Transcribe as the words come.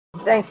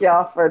Thank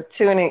y'all for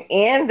tuning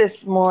in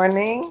this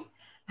morning.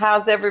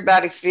 How's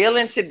everybody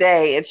feeling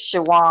today? It's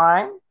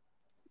Shawan.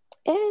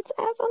 It's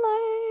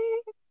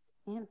Azalea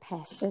and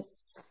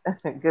Precious.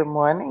 Good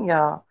morning,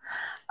 y'all.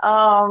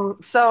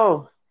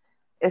 So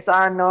it's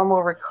our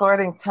normal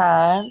recording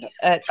time.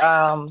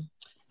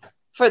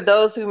 For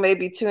those who may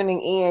be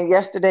tuning in,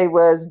 yesterday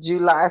was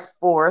July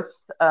 4th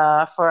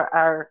for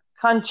our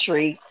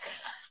country.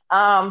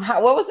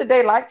 What was the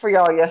day like for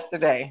y'all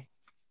yesterday?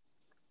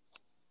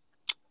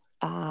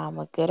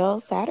 A good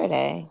old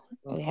Saturday.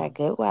 We Mhm. had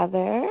good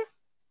weather.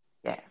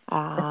 Yes.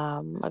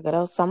 A good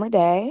old summer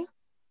day.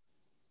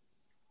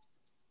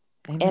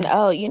 And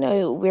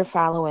Amen. we're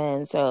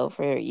following. So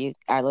for you,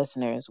 our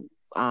listeners,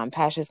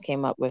 Precious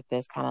came up with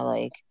this kind of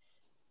like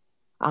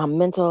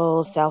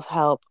mental self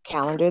help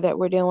calendar that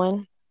we're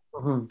doing.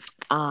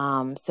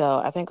 Mhm. So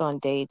I think on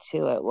day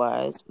two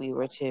we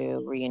were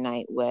to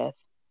reunite with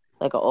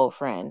like an old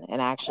friend,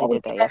 and I actually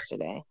did that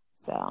yesterday.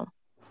 So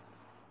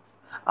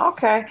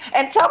Okay.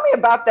 And tell me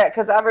about that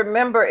because I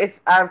remember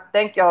I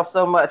thank y'all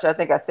so much. I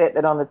think I said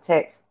that on the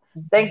text.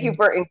 Thank you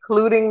for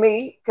including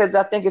me because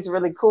I think it's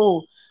really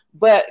cool.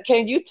 But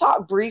can you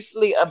talk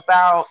briefly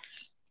about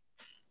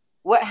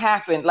what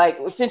happened? Like,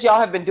 since y'all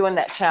have been doing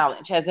that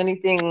challenge, has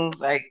anything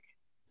like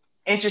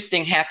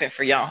interesting happened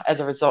for y'all as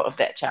a result of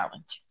that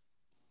challenge?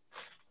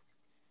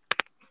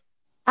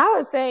 I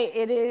would say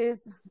it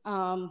is.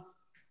 I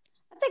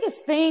think it's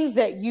things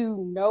that you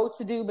know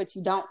to do, but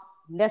you're not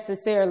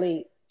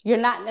necessarily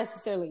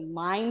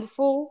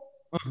mindful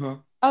Mm-hmm.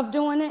 of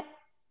doing it.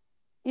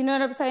 You know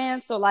what I'm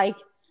saying? So, like,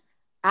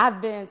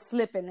 I've been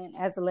slipping in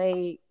as a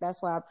lady.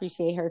 That's why I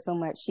appreciate her so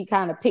much. She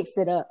kind of picks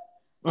it up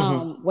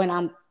Mm-hmm. when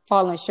I'm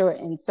falling short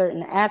in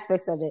certain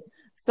aspects of it.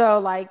 So,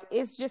 like,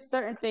 it's just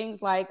certain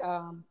things like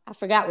I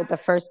forgot what the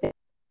first thing.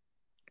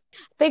 I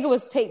think it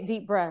was take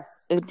deep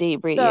breaths. a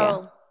deep breath, yeah.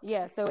 So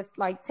yeah, so it's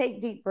like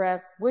take deep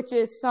breaths, which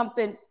is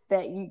something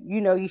that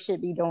you know you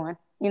should be doing.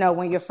 You know,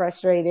 when you're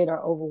frustrated or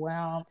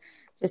overwhelmed,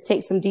 just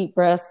take some deep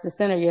breaths to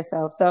center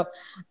yourself. So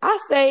I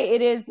say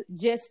it is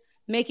just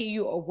making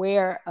you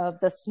aware of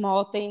the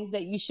small things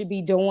that you should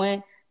be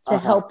doing to Uh-huh.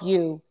 help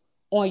you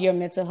on your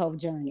mental health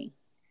journey.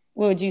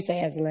 What would you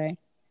say, Azalea?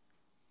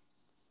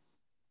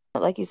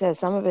 Like you said,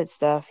 some of it's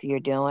stuff you're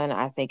doing.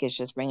 I think it's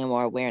just bringing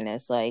more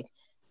awareness. Like,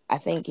 I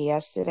think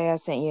yesterday I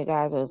sent you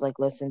guys, it was like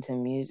listen to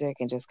music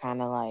and just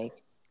kind of like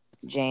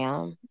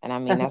jam. And I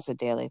mean, that's a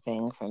daily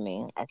thing for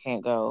me. I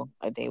can't go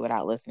a day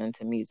without listening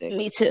to music.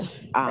 Me too.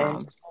 And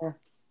Um,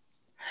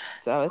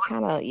 so it's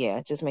kind of,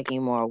 yeah, just making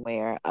you more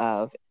aware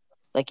of,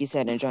 like you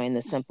said, enjoying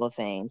the simple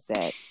things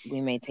that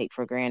we may take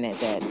for granted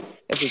that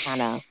if we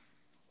kind of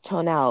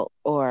tone out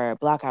or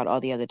block out all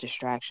the other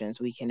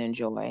distractions, we can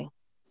enjoy,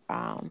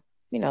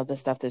 the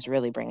stuff that's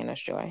really bringing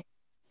us joy.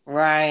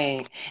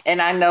 right.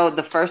 And I know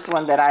the first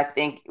one that I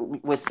think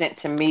was sent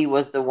to me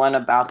was the one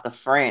about the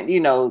friend,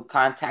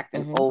 contact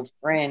an Hmm. old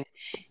friend.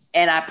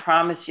 And I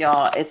promise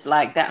y'all, it's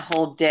like that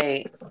whole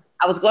day.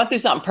 I was going through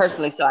something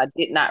personally, so I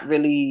did not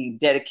really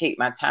dedicate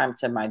my time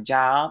to my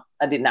job.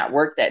 I did not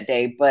work that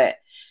day, but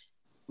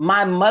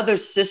my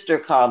mother's sister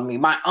called me,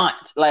 my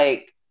aunt.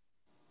 Like,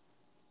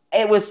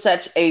 it was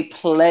such a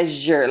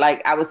pleasure.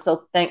 Like, I was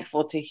so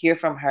thankful to hear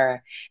from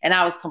her. And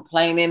I was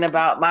complaining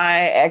about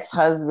my ex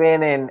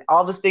husband and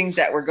all the things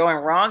that were going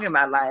wrong in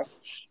my life.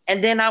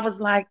 And then I was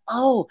like,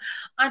 oh,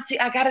 Auntie,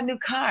 I got a new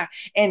car.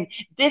 And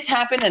this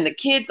happened. And the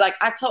kids, like,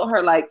 I told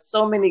her, like,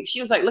 so many.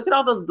 She was like, look at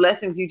all those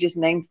blessings you just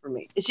named for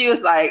me. She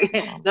was like,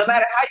 no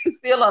matter how you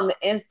feel on the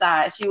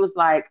inside, she was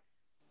like,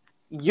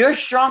 you're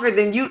stronger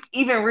than you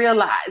even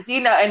realize,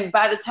 And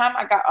by the time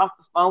I got off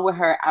the phone with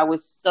her, I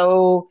was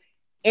so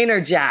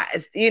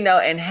energized,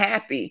 and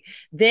happy.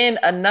 Then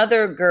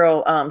another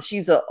girl,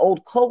 she's an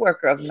old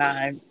coworker of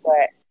mine,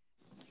 but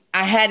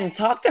I hadn't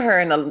talked to her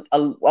in a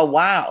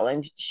while,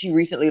 and she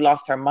recently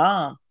lost her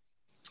mom.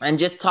 And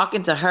just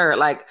talking to her,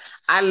 like,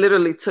 I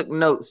literally took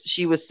notes.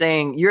 She was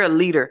saying, you're a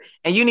leader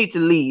and you need to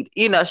lead.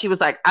 She was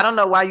like, I don't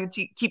know why you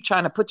keep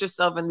trying to put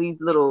yourself in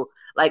these little,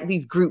 like,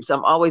 these groups.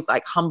 I'm always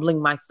like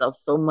humbling myself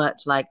so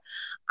much. Like,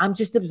 I'm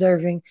just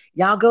observing.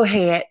 Y'all go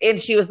ahead.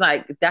 And she was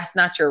like, that's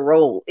not your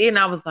role. And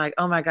I was like,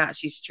 oh my God,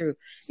 she's true.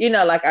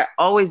 Like, I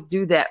always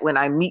do that when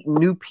I meet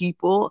new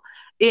people.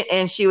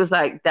 And she was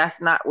like, that's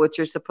not what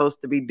you're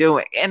supposed to be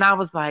doing. And I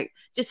was like,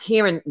 just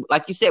hearing,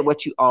 like you said,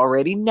 what you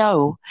already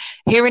know,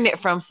 hearing it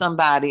from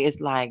somebody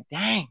is like,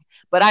 dang.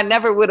 But I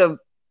never would have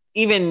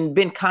even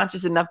been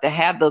conscious enough to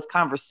have those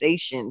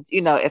conversations,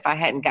 if I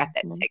hadn't got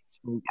that Mhm. text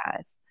from you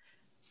guys.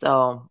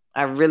 So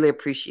I really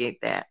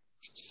appreciate that.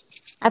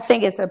 I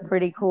think it's a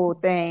pretty cool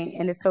thing,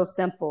 and it's so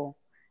simple.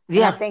 And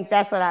I Yeah. think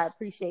that's what I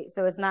appreciate.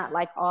 So it's not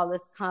like all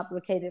this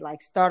complicated,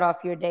 like start off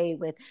your day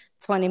with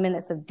 20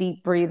 minutes of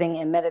deep breathing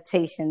and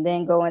meditation,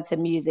 then go into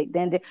music,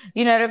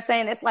 you know what I'm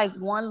saying? It's like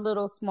one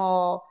little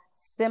small,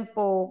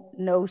 simple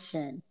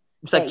notion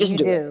It's like, that just you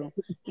do do.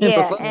 it.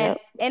 Yeah. Before. And, Yep.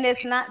 and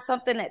it's not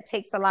something that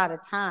takes a lot of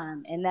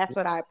time. And that's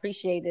what I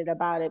appreciated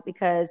about it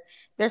because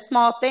there's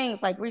small things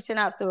like reaching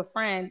out to a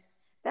friend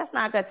that's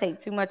not gonna take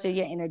too much of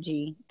your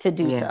energy to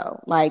do Yeah, so.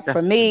 Like for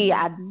that's me,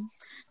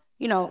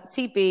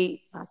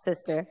 TP, my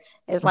sister,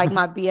 is like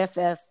my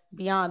BFF,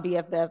 beyond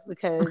BFF,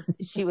 because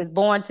she was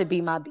born to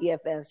be my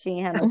BFF. She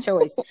ain't had no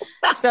choice.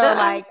 So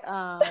like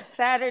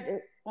Saturday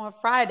on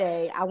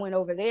Friday, I went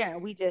over there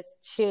and we just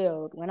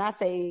chilled. When I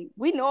say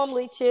we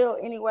normally chill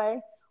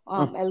anyway,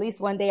 at least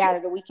one day out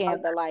of the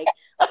weekend, but like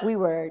we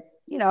were,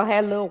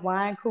 had little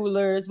wine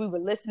coolers. We were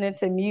listening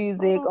to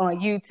music on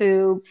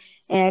YouTube,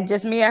 and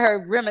just me and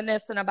her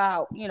reminiscing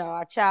about,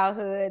 our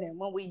childhood and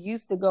when we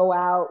used to go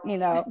out.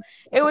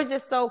 It was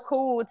just so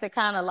cool to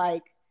kind of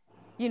like,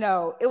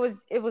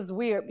 it was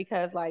weird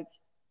because like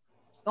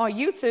on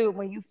YouTube,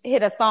 when you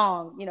hit a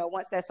song,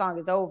 once that song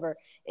is over,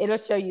 it'll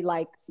show you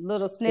like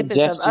little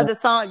snippets of other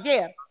songs.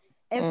 Yeah.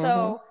 And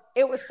so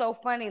it was so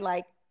funny.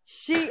 Like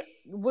she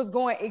was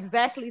going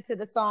exactly to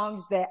the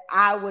songs that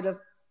I would have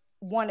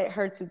wanted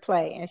her to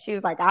play. And she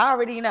was like, I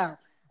already know.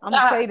 I'm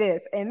gonna play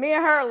this. And me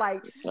and her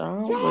like, just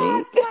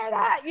play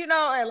that,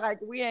 and like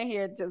we in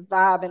here just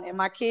vibing. And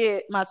my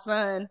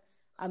son,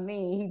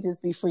 he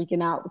just be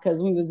freaking out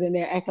because we was in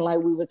there acting like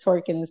we were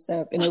twerking and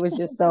stuff. And it was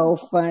just so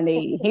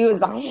funny. He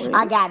was like,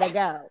 I gotta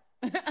go.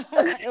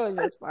 It was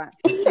just fun.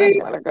 I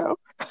gotta go.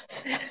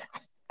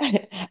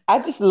 I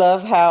just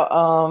love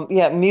how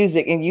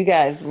music, and you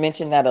guys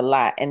mentioned that a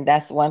lot, and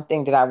that's one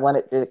thing that I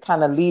wanted to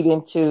kind of lead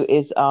into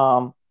is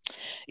over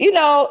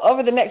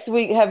the next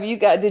week,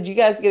 did you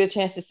guys get a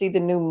chance to see the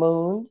new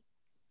moon?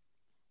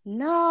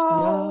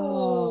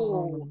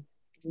 No.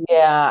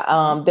 Yeah,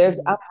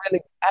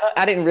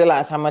 I didn't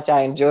realize how much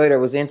I enjoyed or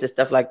was into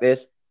stuff like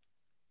this.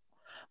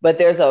 But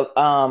there's ever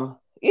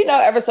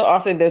so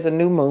often there's a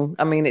new moon.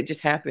 I mean, it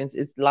just happens.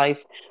 It's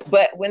life.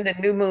 But when the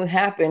new moon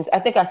happens, I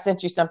think I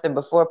sent you something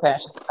before,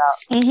 Passion,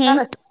 about kind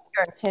of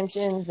your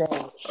intentions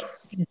and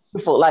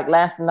beautiful. Like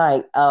last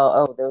night,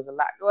 there was a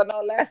lot going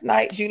on last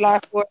night, July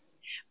 4th.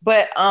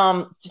 But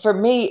for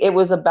me, it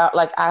was about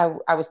like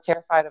I was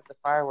terrified of the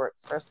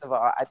fireworks. First of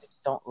all, I just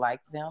don't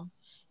like them.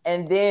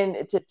 And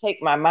then to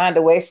take my mind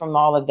away from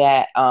all of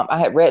that, I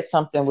had read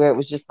something where it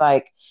was just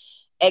like,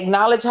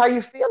 acknowledge how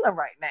you're feeling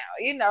right now,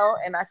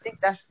 and I think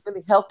that's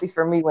really healthy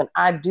for me when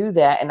I do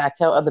that and I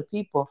tell other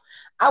people.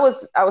 I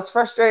was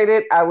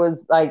frustrated. I was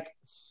like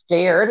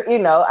scared,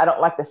 I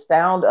don't like the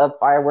sound of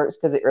fireworks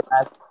because it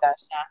reminds me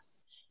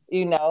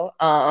of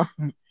gunshots.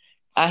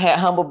 I had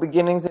humble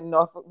beginnings in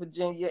Norfolk,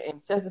 Virginia,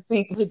 and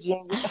Chesapeake,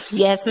 Virginia.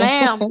 Yes,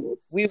 ma'am.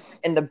 We were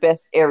in the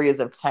best areas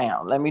of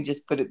town. Let me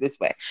just put it this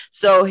way.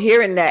 So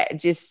hearing that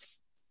just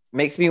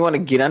makes me want to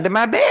get under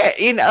my bed,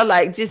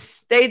 like just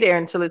stay there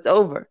until it's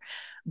over.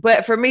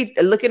 But for me,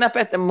 looking up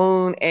at the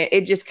moon,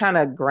 it just kind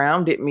of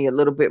grounded me a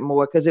little bit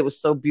more because it was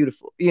so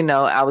beautiful.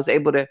 I was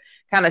able to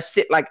kind of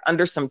sit like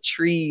under some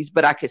trees,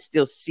 but I could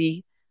still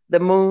see the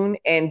moon,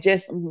 and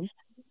just,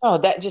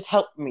 that just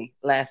helped me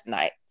last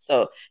night.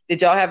 So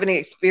did y'all have any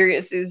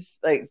experiences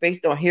like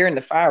based on hearing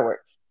the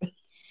fireworks?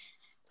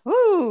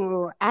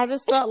 Ooh, I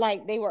just felt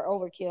like they were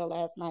overkill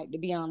last night, to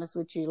be honest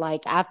with you.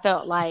 Like I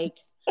felt like,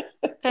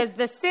 because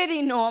the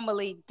city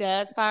normally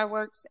does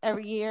fireworks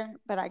every year,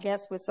 but I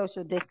guess with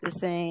social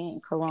distancing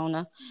and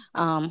Corona,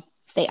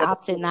 they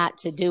opted not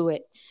to do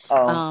it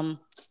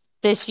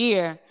this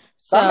year.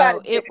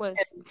 So it was,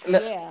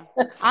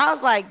 I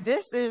was like,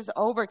 this is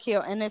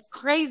overkill. And it's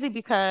crazy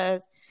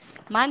because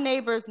my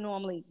neighbors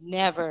normally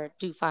never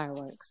do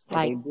fireworks.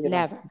 Like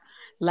never.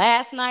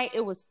 Last night,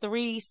 it was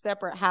 3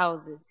 separate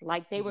houses.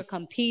 Like they were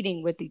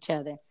competing with each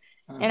other.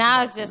 And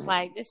I was just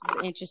like, this is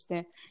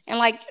interesting. And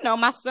like,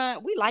 my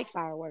son, we like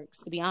fireworks,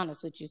 to be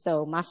honest with you.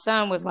 So my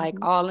son was like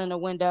all in the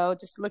window,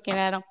 just looking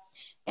at them.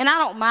 And I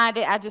don't mind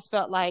it. I just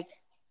felt like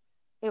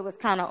it was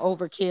kind of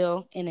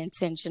overkill and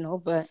intentional.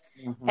 But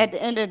at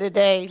the end of the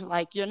day,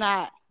 like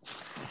I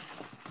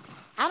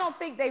don't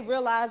think they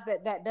realize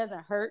that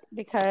doesn't hurt,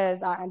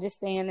 because I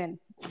understand and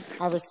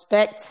I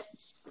respect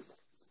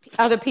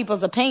other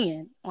people's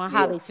opinion on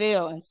how they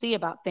feel and see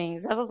about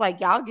things. I was like,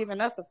 y'all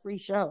giving us a free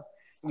show.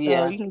 So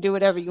you can do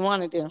whatever you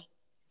want to do.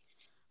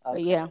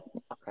 But yeah.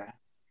 Okay.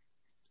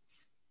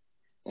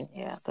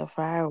 Yeah, the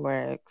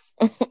fireworks.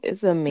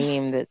 It's a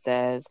meme that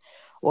says,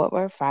 what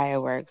were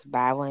fireworks?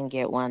 Buy one,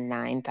 get one,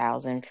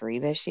 9,000 free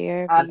this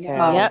year?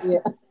 Because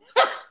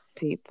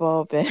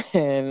people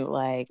been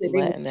like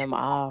letting them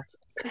off.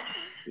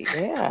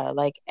 Yeah,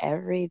 like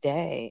every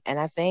day. And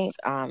I think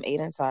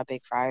Aiden saw a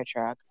big fire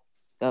truck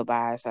go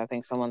by. So I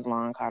think someone's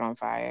lawn caught on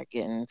fire,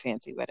 getting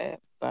fancy with it.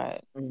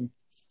 But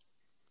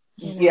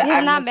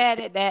I'm not mad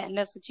at that, and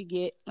that's what you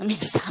get. Let me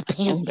stop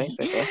being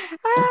basically.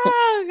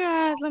 Oh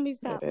guys, let me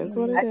stop. It is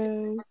what it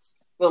is.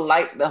 Will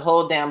light the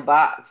whole damn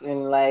box,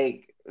 and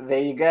like there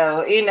you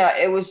go.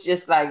 It was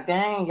just like,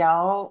 dang,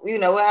 y'all.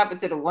 What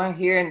happened to the one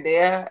here and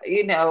there?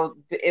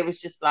 It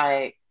was just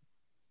like,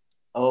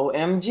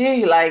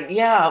 OMG, like,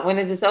 when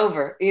is this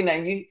over?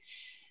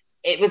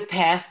 It was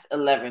past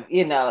 11.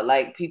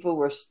 Like people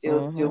were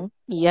still doing.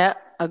 Yep,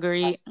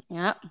 agreed.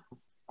 Yep.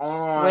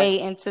 Way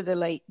into the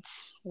late.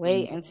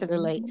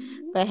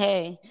 But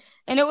hey,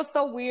 and it was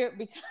so weird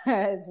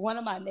because one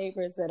of my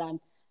neighbors that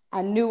I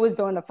I knew it was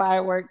during the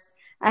fireworks.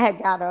 I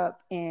had got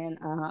up and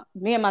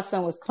me and my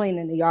son was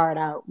cleaning the yard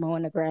out,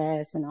 mowing the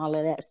grass and all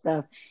of that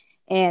stuff.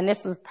 And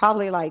this was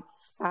probably like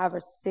 5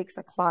 or 6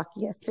 o'clock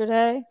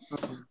yesterday.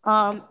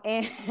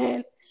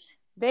 And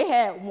they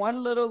had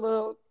one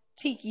little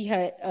tiki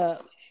hut up,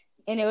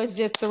 and it was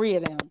just 3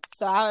 of them.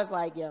 So I was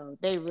like, yo,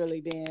 they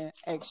really being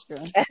extra.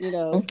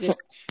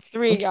 Just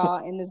 3 of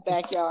y'all in this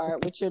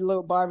backyard with your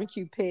little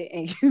barbecue pit,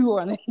 and you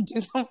want to do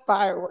some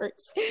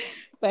fireworks.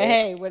 But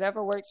hey,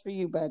 whatever works for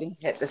you, buddy.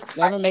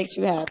 Whatever makes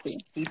you happy.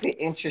 Keep it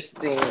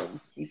interesting.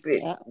 Keep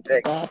it.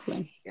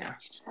 Exactly. Yeah.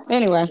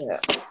 Anyway. Yeah.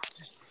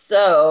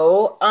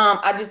 So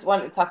I just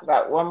wanted to talk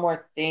about one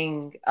more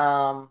thing.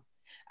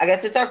 I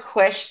guess it's our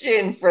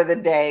question for the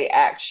day,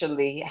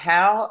 actually.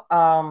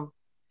 How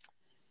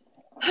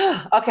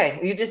okay,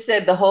 you just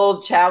said the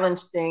whole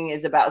challenge thing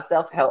is about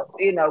self-help.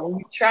 When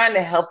you're trying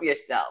to help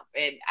yourself,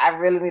 and I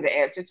really need an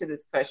answer to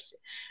this question.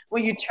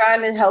 When you're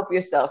trying to help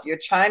yourself, you're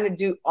trying to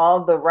do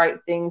all the right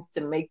things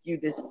to make you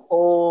this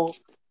whole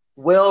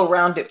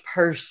well-rounded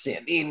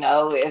person,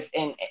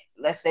 and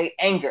let's say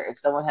anger, if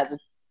someone has a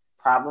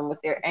problem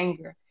with their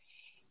anger,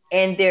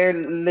 and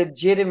they're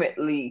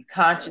legitimately,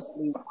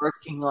 consciously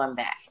working on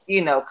that,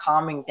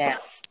 calming down.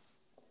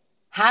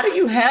 How do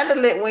you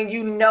handle it when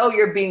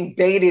you're being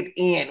baited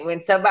in, when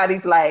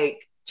somebody's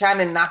like trying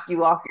to knock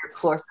you off your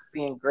course of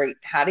being great?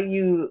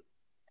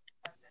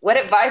 What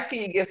advice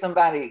can you give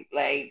somebody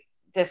like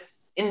that's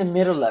in the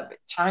middle of it,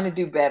 trying to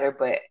do better,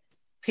 but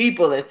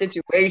people and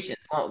situations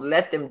won't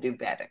let them do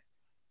better?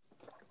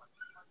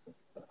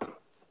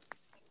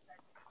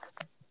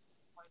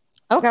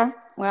 Okay,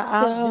 well,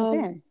 I'll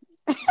jump in.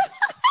 I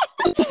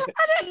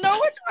didn't know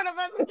which one of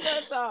us was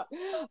going to talk.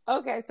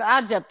 Okay, so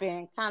I'll jump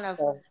in.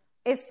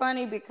 It's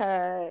funny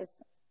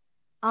because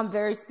I'm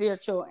very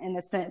spiritual in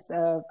the sense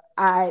of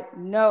I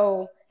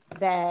know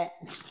that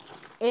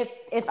if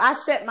I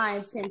set my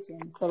intention,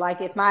 so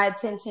like if my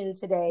intention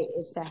today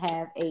is to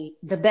have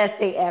the best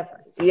day ever.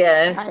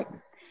 Yes. Right?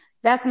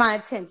 That's my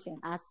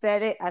intention. I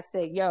said it. I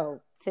said, yo,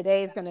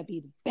 today is going to be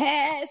the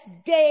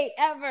best day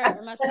ever.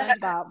 In my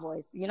SpongeBob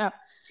voice,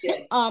 Yeah.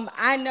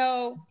 I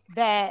know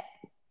that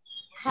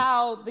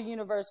how the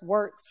universe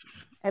works,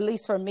 at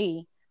least for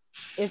me,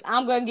 is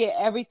I'm going to get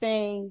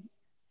everything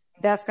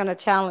that's going to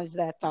challenge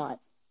that thought.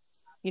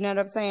 You know what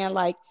I'm saying?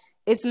 Like,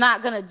 it's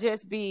not going to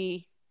just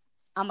be,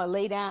 I'm going to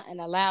lay down and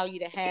allow you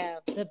to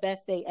have the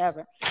best day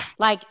ever.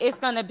 Like, it's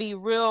going to be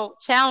real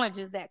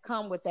challenges that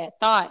come with that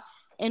thought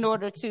in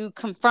order to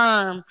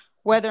confirm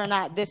whether or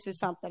not this is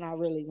something I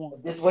really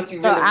want. This is what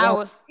you really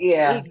want.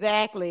 Yeah.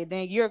 Exactly.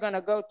 Then you're going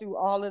to go through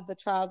all of the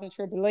trials and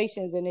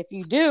tribulations. And if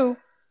you do,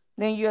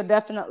 then you'll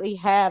definitely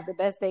have the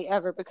best day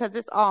ever, because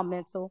it's all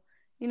mental.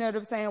 You know what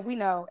I'm saying? We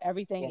know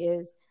everything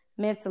is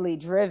mentally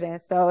driven.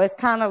 So it's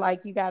kind of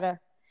like you got to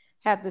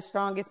have the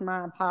strongest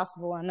mind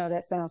possible. I know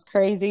that sounds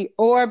crazy.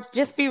 Or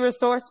just be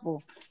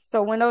resourceful.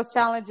 So when those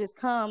challenges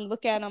come,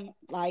 look at them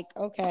like,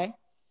 okay,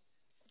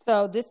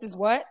 so this is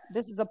what?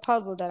 This is a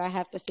puzzle that I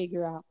have to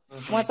figure out.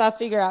 Mm-hmm. Once I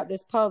figure out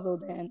this puzzle,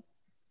 then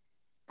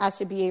I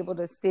should be able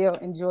to still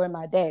enjoy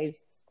my day.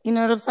 You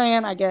know what I'm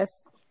saying? I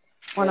guess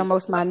on the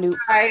most minute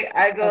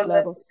I go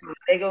levels.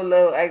 They go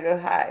low, I go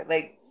high.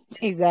 Like,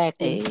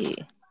 exactly. Hey.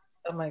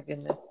 Oh my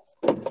goodness.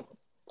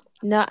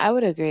 No, I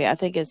would agree. I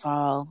think it's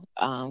all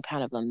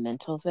kind of a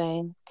mental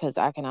thing, because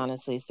I can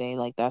honestly say,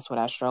 like, that's what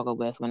I struggle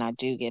with when I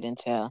do get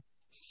into,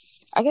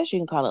 I guess you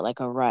can call it like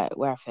a rut,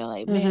 where I feel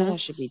like, man, I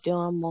should be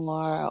doing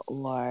more,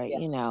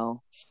 or,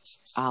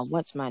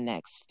 what's my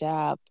next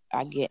step?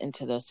 I get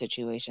into those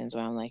situations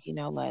where I'm like, you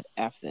know what,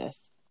 F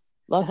this.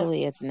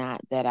 Luckily, it's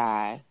not that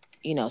I,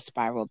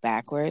 spiral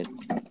backwards.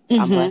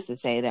 I'm blessed to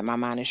say that my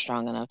mind is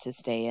strong enough to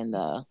stay in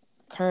the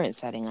current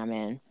setting I'm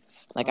in.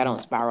 Like, I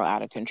don't spiral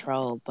out of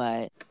control,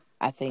 but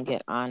I think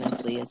it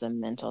honestly is a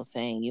mental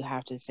thing. You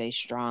have to stay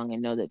strong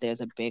and know that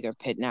there's a bigger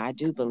picture. Now, I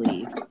do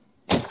believe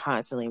and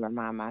constantly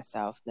remind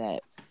myself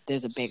that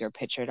there's a bigger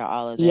picture to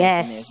all of this,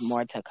 and there's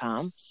more to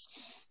come,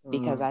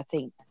 because I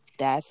think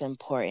that's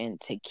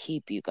important to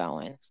keep you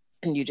going.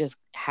 And you just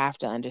have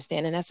to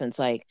understand, in essence,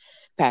 like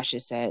Pasha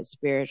said,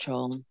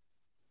 spiritual,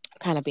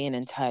 kind of being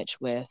in touch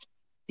with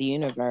the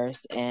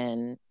universe.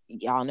 And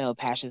y'all know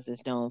Pasha's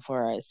is known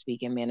for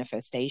speaking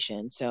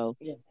manifestation. So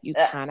you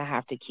kind of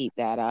have to keep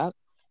that up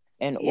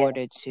in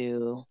order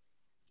to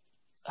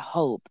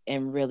hope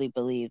and really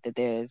believe that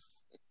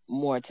there's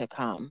more to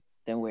come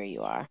than where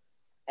you are.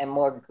 And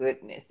more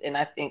goodness. And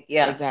I think,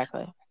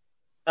 exactly.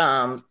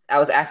 I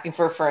was asking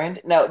for a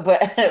friend. No,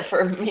 but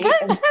for me,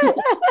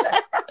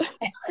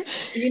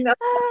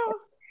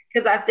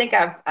 because I think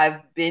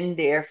I've been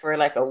there for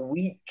like a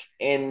week,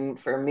 and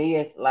for me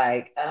it's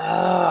like,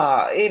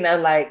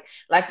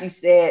 like you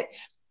said,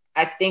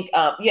 I think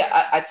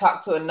I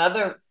talked to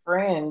another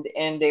friend,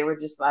 and they were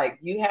just like,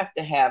 you have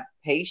to have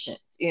patience,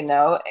 and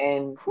that's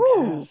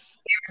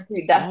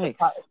the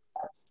part.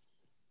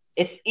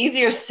 It's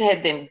easier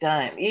said than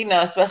done,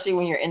 especially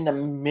when you're in the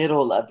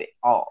middle of it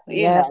all.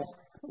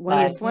 When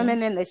you're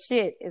swimming in the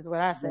shit is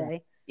what I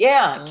say.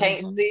 Yeah,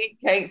 can't Mm-hmm. see,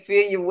 can't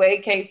feel your way,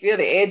 can't feel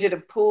the edge of the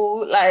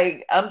pool.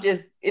 Like I'm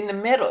just in the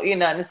middle,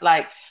 and it's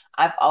like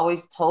I've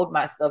always told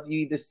myself you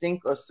either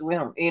sink or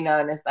swim,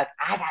 and it's like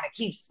I gotta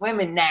keep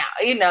swimming now,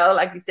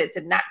 like you said,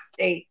 to not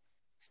stay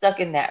stuck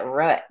in that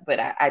rut. But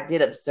I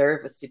did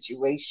observe a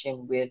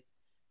situation with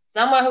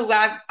someone who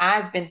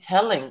I've been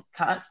telling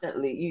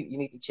constantly, you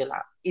need to chill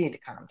out, you need to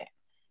calm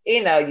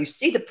down. You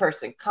see the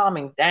person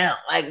calming down,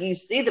 like you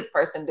see the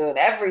person doing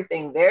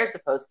everything they're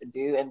supposed to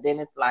do, and then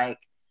it's like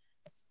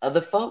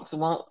other folks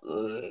won't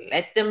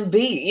let them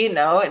be,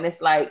 and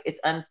it's like it's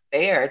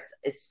unfair.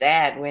 It's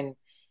sad when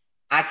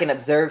I can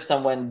observe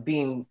someone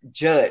being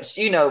judged,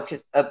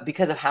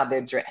 because of how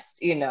they're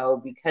dressed,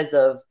 because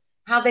of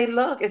how they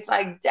look. It's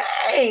like,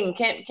 dang,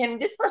 can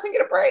this person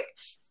get a break?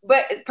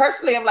 But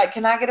personally, I'm like,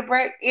 can I get a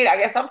break? I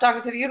guess I'm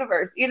talking to the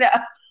universe, can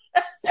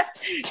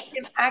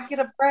I get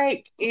a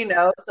break?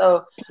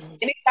 So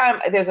anytime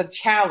there's a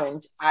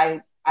challenge, I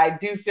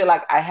do feel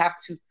like I have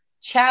to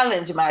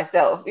challenge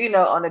myself,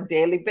 on a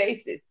daily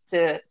basis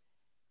to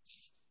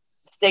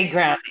stay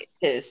grounded,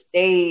 to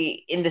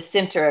stay in the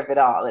center of it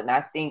all. And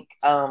I think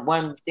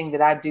one thing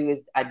that I do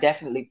is I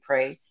definitely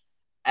pray.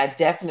 I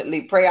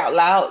definitely pray out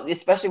loud,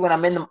 especially when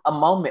I'm in a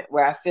moment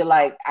where I feel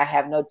like I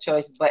have no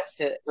choice but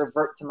to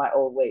revert to my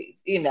old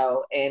ways,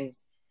 and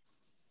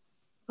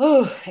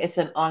it's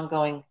an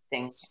ongoing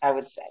thing, I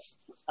would say.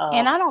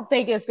 And I don't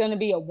think it's going to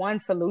be a one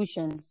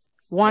solution,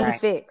 one Right.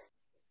 fix.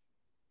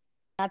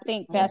 I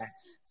think that's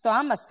so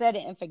I'm a set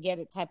it and forget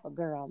it type of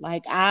girl.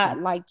 Like I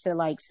like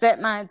to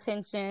set my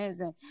intentions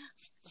and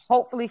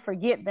hopefully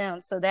forget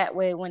them so that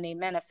way when they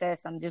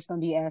manifest, I'm just gonna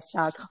be as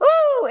shocked.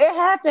 Oh, it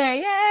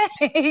happened!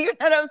 Yay! You know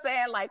what I'm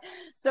saying? Like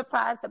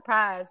surprise,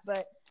 surprise.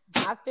 But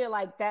I feel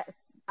like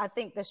I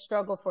think the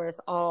struggle for us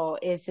all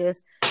is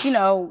just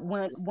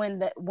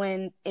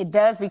when it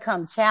does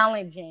become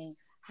challenging.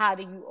 How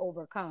do you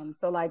overcome?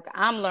 So like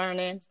I'm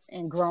learning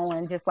and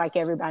growing just like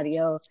everybody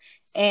else.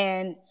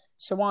 And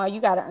Shawan, you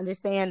got to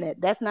understand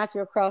that that's not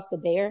your cross to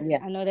bear. Yeah.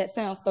 I know that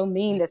sounds so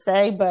mean to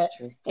say, but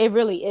it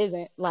really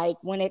isn't. Like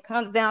when it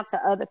comes down to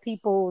other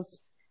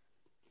people's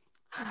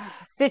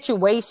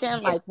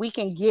situation, like we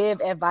can give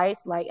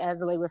advice, like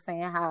Azalea was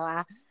saying, how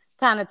I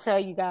kind of tell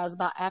you guys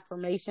about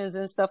affirmations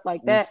and stuff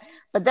like that.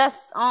 But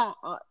that's on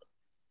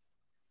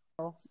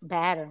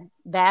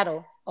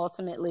battle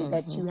ultimately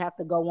that you have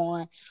to go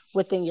on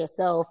within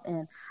yourself.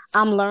 And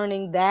I'm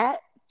learning that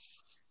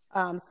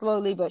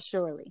slowly but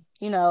surely,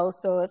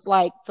 so it's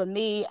like for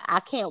me, I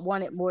can't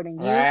want it more than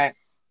you. Right.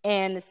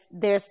 And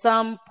there's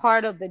some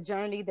part of the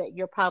journey that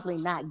you're probably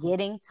not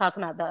getting,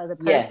 talking about the other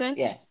person.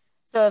 Yes.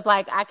 So it's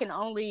like I can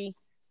only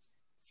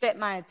set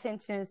my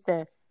intentions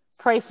to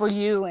pray for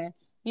you and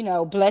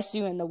bless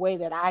you in the way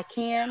that I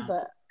can,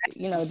 but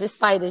this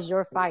fight is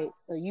your fight,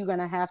 so you're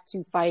gonna have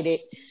to fight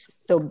it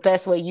the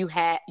best way you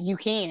can.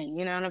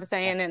 You know what I'm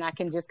saying? And I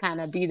can just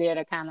kind of be there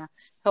to kind of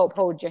help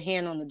hold your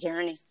hand on the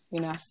journey.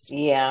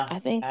 Yeah. I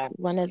think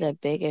one of the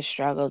biggest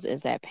struggles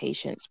is that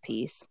patience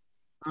piece,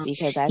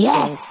 because I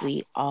think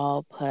we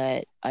all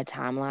put a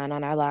timeline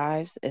on our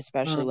lives,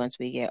 especially once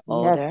we get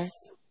older.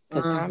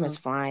 Because time is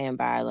flying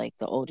by. Like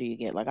the older you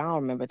get, like I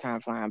don't remember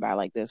time flying by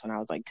like this when I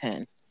was like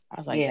 10. I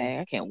was like, dang,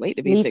 I can't wait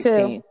to be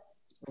 16. Too.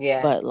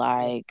 Yeah. But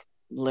like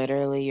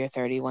literally you're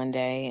 30 one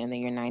day and then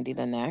you're 90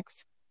 the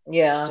next.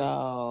 Yeah.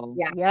 So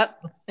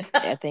yep.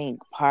 I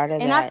think part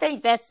of and that, I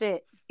think that's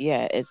it.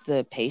 Yeah, it's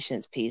the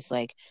patience piece.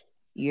 Like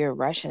you're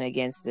rushing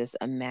against this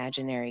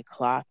imaginary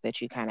clock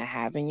that you kind of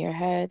have in your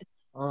head.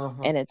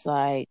 And it's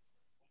like,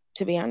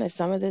 to be honest,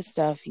 some of this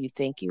stuff you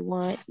think you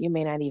want, you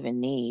may not even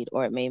need,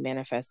 or it may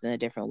manifest in a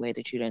different way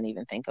that you didn't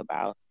even think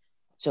about.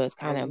 So it's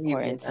kind of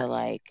important to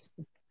like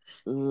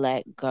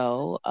let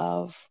go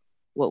of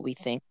what we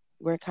think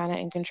we're kind of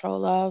in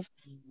control of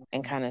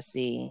and kind of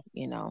see,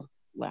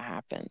 what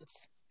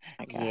happens,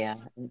 I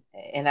guess. Yeah.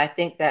 And I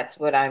think that's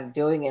what I'm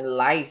doing in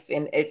life.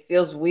 And it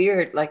feels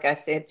weird, like I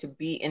said, to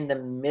be in the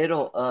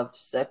middle of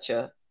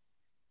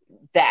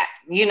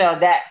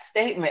that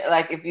statement.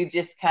 Like if you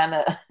just kind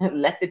of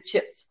let the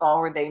chips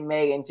fall where they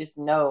may and just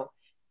know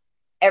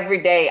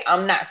every day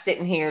I'm not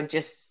sitting here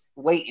just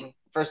waiting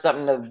for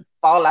something to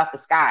fall out the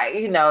sky.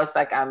 It's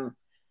like I'm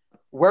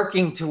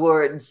working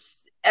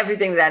towards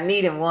everything that I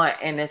need and want.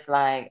 And it's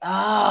like,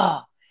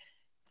 oh,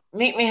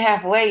 meet me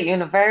halfway,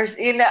 universe,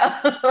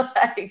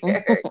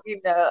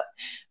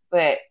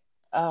 but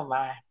oh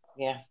my,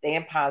 yeah,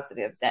 staying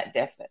positive, that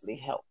definitely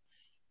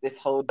helps this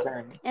whole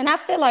journey. And I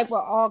feel like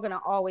we're all going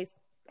to always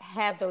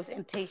have those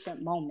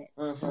impatient moments.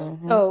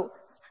 So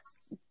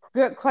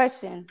good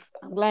question.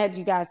 I'm glad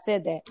you guys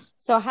said that.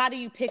 So how do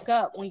you pick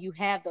up when you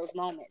have those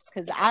moments?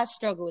 Because I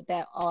struggle with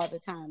that all the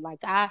time. Like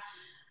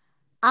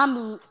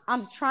I'm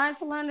trying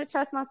to learn to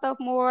trust myself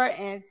more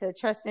and to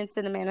trust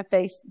into the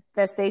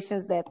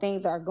manifestations that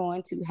things are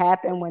going to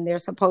happen when they're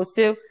supposed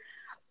to.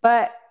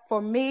 But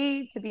for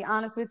me, to be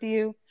honest with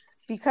you,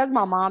 because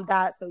my mom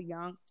died so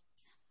young,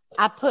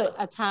 I put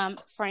a time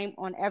frame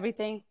on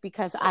everything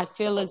because I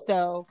feel as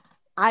though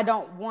I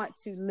don't want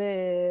to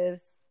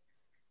live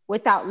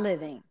without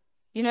living.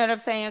 You know what I'm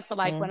saying? So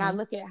like when I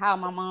look at how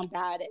my mom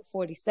died at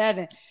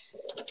 47,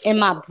 in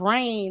my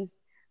brain,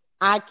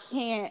 I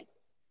can't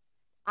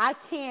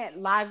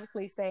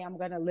logically say I'm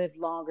gonna live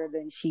longer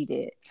than she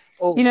did.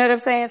 Oh. You know what I'm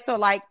saying? So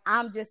like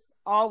I'm just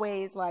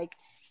always like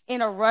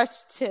in a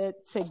rush to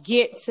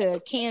get to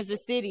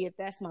Kansas City if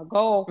that's my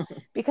goal,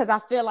 because I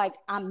feel like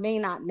I may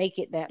not make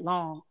it that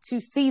long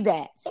to see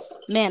that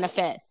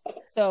manifest.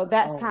 So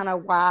that's kind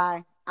of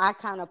why I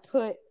kind of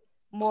put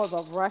more of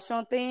a rush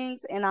on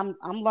things, and I'm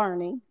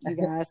learning, you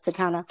guys, to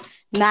kind of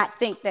not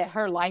think that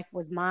her life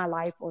was my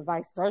life or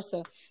vice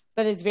versa.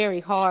 But it's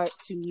very hard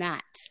to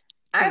not.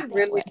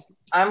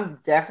 I'm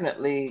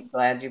definitely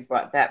glad you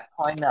brought that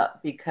point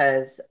up,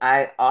 because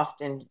I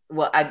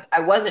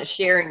wasn't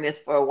sharing this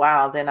for a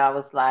while. Then I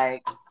was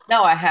like,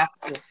 no, I have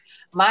to.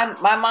 My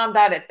mom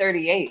died at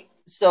 38.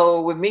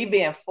 So with me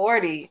being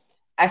 40,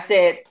 I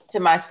said to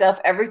myself,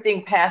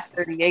 everything past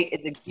 38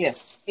 is a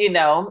gift,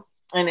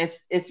 and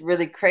it's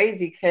really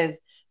crazy because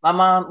my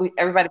mom,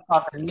 everybody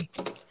called her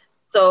Niecy.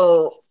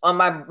 So on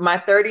my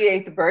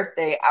 38th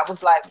birthday, I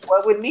was like,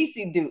 what would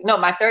Niecy do? No,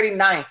 my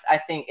 39th, I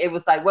think. It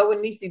was like, what would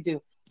Niecy do?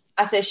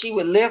 I said she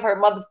would live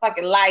her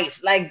motherfucking life.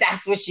 Like,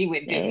 that's what she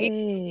would do.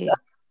 Hey.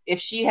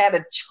 If she had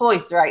a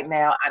choice right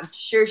now, I'm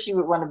sure she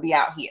would want to be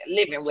out here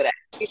living with us,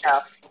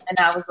 And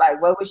I was like,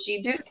 what would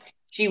she do?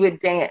 She would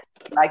dance,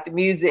 like the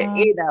music,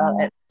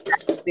 and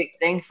that's a big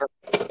thing for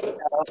me,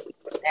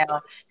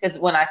 now. Because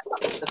when I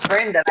talked to a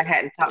friend that I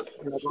hadn't talked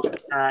to in a long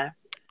time,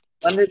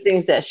 one of the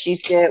things that she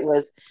said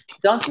was,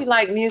 don't you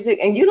like music?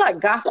 And you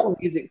like gospel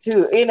music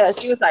too.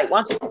 She was like, why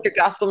don't you put your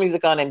gospel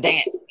music on and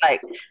dance?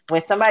 Like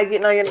when somebody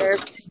getting on your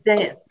nerves,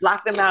 dance,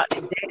 block them out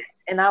and dance.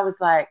 And I was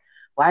like,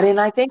 why didn't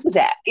I think of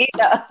that?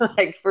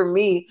 Like for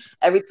me,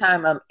 every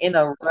time I'm in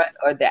a rut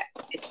or that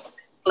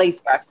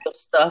place where I feel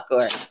stuck,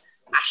 or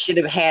I should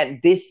have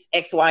had this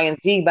X, Y, and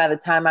Z by the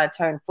time I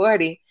turned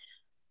 40,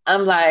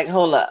 I'm like,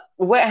 hold up,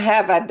 what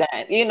have I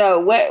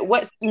done?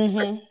 What's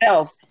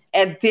myself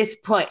at this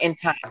point in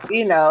time?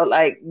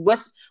 Like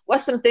what's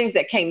some things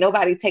that can't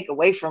nobody take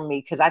away from me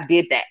because I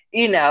did that,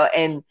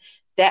 and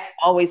that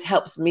always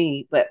helps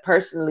me. But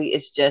personally,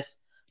 it's just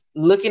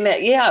looking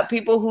at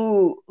people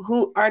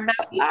who are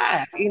not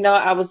alive.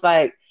 I was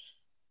like,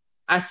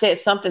 I said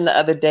something the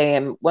other day,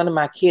 and one of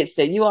my kids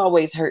said, "You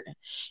always hurt."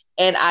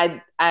 And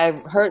I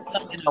heard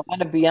something on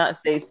one of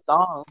Beyonce's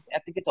songs. I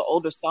think it's an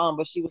older song,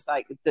 but she was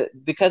like,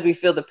 because we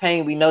feel the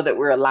pain, we know that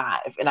we're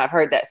alive. And I've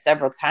heard that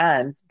several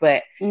times.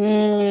 But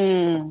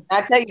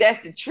I tell you,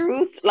 that's the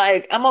truth.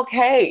 Like, I'm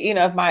okay.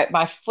 If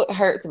my foot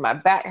hurts and my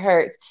back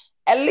hurts,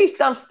 at least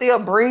I'm still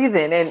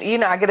breathing.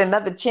 And, I get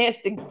another chance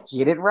to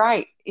get it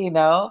right,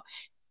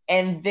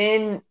 And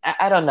then,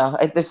 I don't know,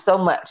 there's so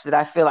much that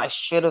I feel I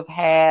should have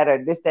had,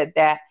 or this,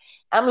 that.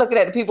 I'm looking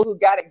at the people who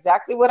got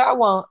exactly what I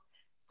want,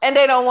 and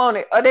they don't want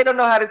it, or they don't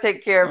know how to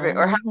take care of it,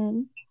 or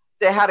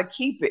how to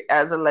keep it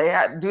as a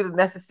layout, do the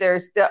necessary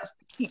steps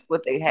to keep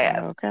what they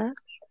have. Okay.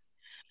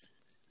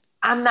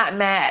 I'm not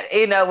mad,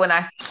 when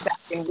I sit back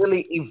and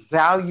really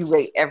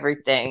evaluate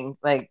everything.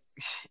 Like,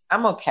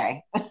 I'm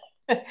okay.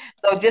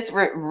 So just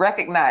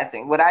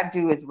recognizing, what I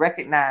do is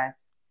recognize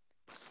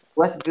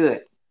what's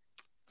good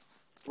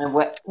and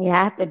what. Yeah,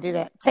 I have to do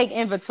that. Take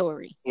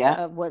inventory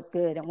of what's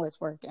good and what's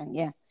working.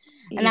 Yeah.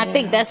 And I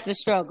think that's the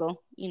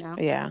struggle,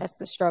 Yeah. That's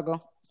the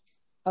struggle.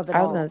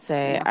 I was going to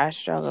say, I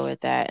struggle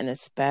with that, and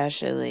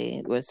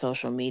especially with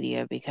social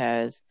media,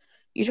 because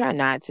you try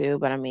not to,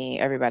 but I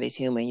mean, everybody's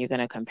human. You're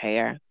going to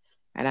compare.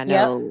 And I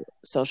know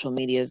social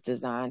media is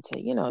designed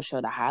to,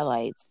 show the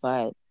highlights,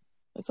 but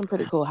there's some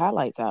pretty cool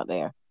highlights out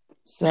there.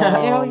 So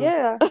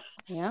yeah.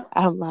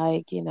 I'm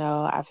like,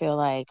 I feel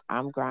like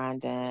I'm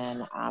grinding,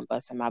 I'm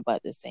busting my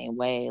butt the same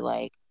way.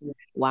 Like,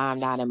 why I'm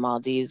not in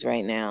Maldives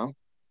right now.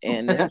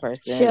 And this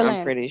person,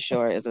 I'm pretty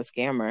sure, is a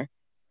scammer,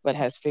 but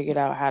has figured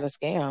out how to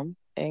scam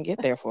and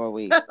get there for a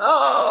week. So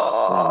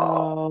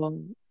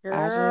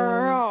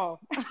Girl.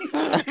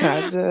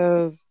 I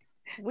just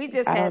we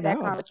just had that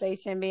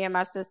conversation, me and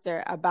my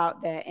sister,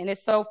 about that. And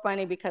it's so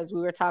funny because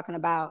we were talking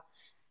about,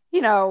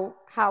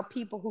 how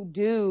people who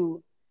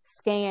do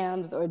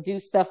scams or do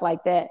stuff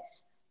like that,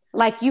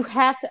 like, you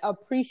have to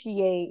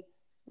appreciate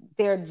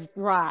their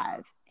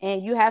drive,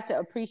 and you have to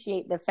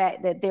appreciate the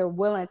fact that they're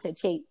willing to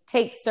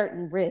take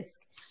certain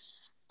risks.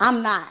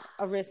 I'm not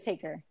a risk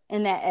taker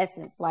in that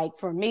essence. Like,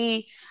 for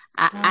me,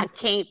 I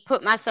can't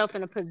put myself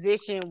in a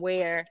position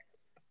where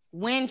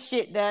when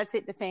shit does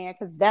hit the fan,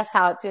 because that's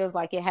how it feels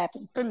like it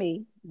happens for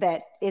me,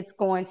 that it's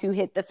going to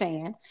hit the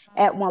fan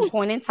at one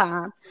point in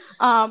time.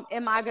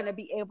 Am I going to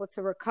be able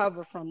to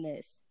recover from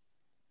this?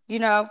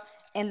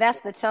 And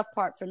that's the tough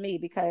part for me,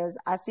 because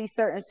I see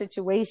certain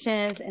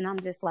situations and I'm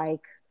just like,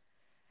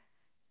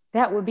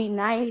 that would be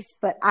nice.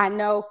 But I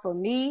know for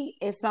me,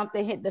 if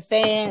something hit the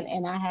fan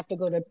and I have to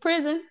go to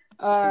prison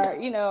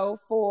or,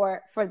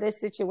 for this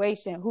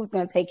situation, who's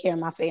going to take care of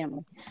my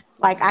family?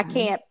 Like, I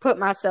can't put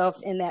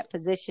myself in that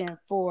position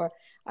for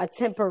a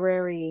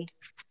temporary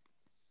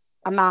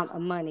amount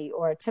of money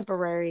or a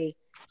temporary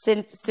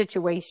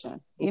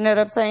situation. You know what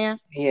I'm saying?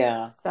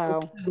 Yeah. So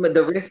But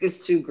the risk is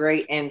too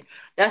great. And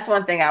that's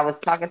one thing I was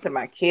talking to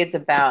my kids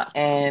about.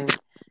 And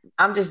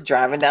I'm just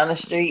driving down the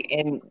street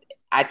and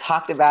I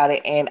talked about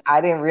it and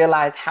I didn't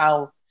realize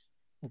how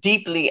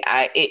deeply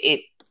I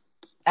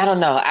don't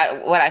know.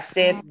 What I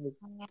said was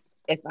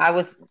if I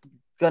was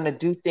going to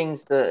do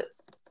things the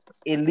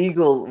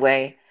illegal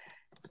way,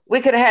 we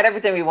could have had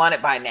everything we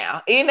wanted by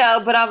now,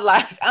 but I'm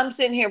like, I'm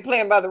sitting here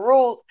playing by the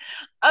rules.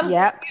 I'm sitting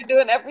yep. here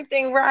doing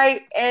everything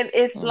right. And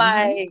it's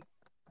like,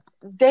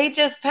 they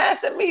just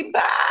passing me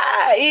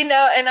by,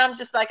 and I'm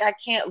just like, I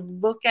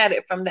can't look at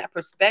it from that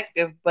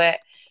perspective, but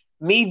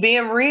me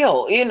being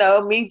real,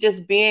 me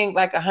just being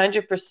like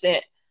 100%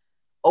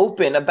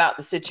 open about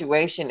the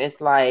situation.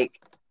 It's like,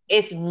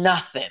 it's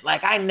nothing.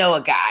 Like, I know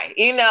a guy,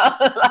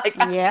 like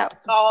I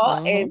Yep.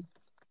 call and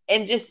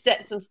just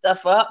set some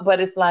stuff up, but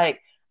it's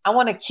like, I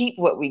want to keep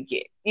what we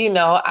get.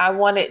 I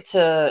want it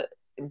to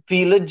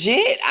be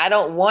legit. I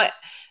don't want,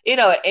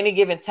 at any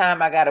given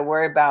time, I got to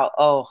worry about,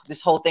 oh, this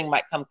whole thing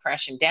might come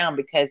crashing down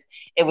because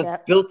it was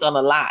built on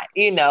a lie,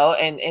 and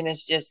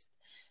it's just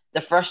the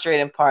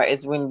frustrating part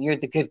is when you're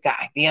the good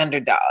guy, the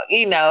underdog,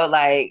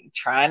 like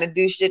trying to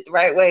do shit the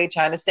right way,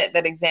 trying to set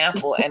that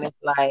example. And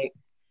it's like,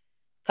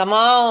 come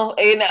on,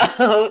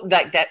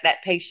 like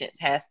that patience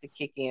has to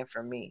kick in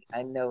for me.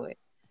 I know it.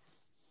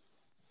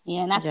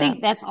 Yeah, and I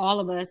think that's all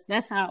of us.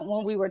 That's how,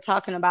 when we were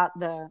talking about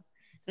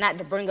not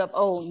to bring up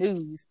old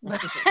news,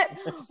 but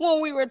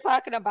when we were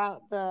talking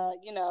about the,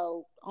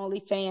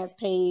 OnlyFans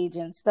page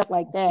and stuff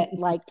like that,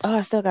 like, oh,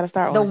 I still got to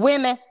start the one.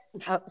 women.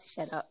 Oh,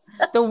 shut up.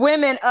 The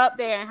women up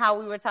there, and how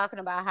we were talking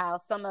about how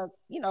some of,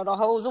 the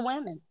hoes are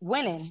winning,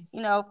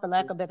 for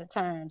lack of better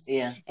terms.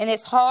 Yeah. And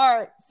it's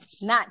hard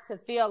not to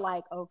feel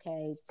like,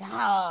 okay,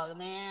 dog,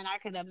 man, I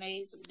could have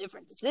made some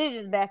different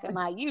decisions back in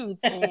my youth,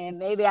 and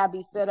maybe I'd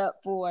be set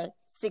up for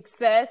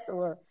success,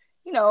 or,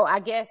 I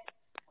guess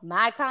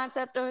my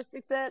concept of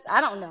success, I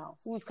don't know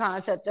whose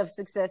concept of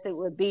success it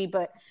would be,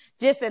 but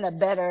just in a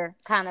better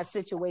kind of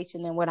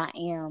situation than what I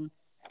am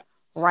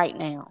right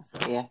now.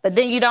 Yeah. But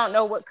then you don't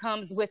know what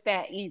comes with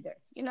that either,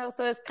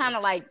 so it's kind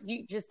of like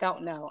you just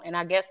don't know. And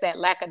I guess that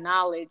lack of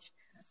knowledge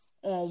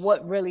on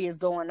what really is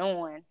going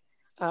on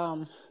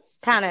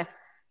kind of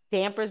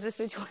dampers the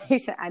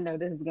situation. I know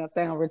this is gonna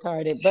sound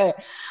retarded,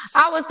 but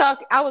I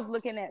was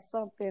looking at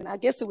something, I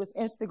guess it was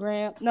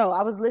Instagram. No,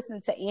 I was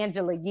listening to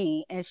Angela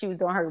Yee, and she was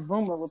doing her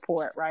rumor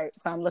report, right?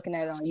 So I'm looking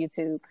at it on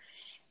YouTube,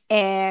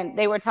 and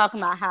they were talking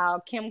about how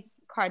Kim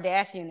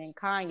Kardashian and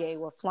Kanye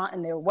were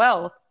flaunting their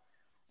wealth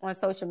on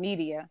social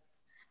media.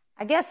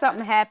 I guess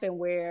something happened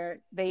where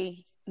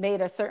they made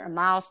a certain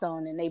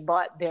milestone and they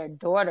bought their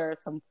daughter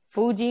some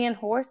Fujian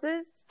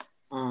horses.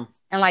 And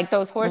like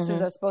those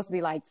horses are supposed to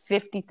be like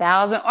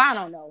 50,000, or I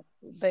don't know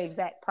the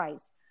exact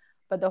price,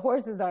 but the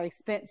horses are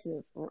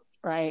expensive,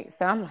 right?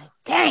 So I'm like,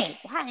 dang,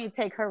 why didn't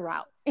take her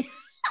route?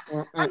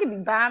 I could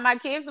be buying my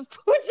kids some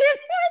Fujian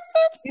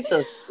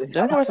horses.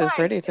 That horse is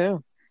pretty too.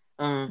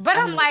 But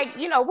I'm like,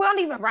 we don't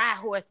even ride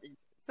horses.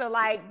 So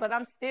like, but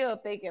I'm still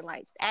thinking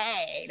like,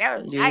 hey,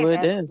 that was nice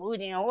to have a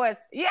Fujian horse.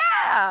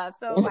 Yeah.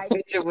 So like,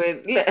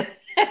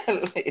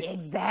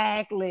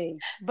 exactly.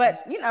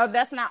 But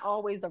that's not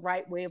always the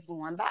right way of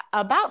going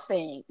about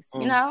things,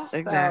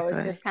 Exactly. So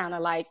it's just kind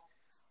of like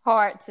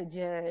hard to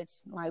judge,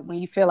 like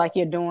when you feel like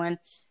you're doing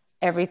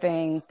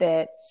everything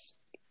that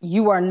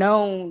you are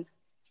known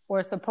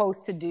or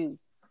supposed to do,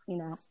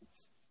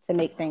 to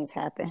make things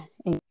happen.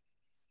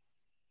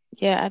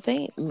 Yeah, I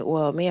think,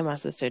 well, me and my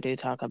sister do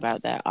talk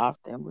about that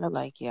often. We're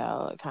like,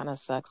 yo, it kind of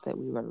sucks that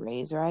we were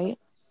raised right.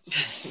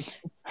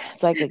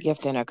 It's like a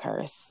gift and a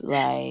curse.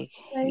 Like,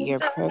 you're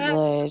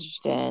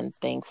privileged and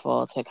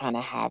thankful to kind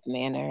of have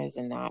manners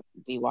and not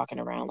be walking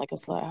around like a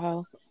slut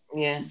hoe.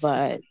 Yeah.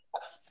 But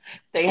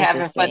they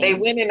having fun. They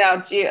winning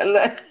out here.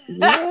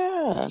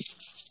 Yeah.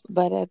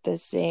 But at the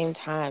same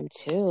time,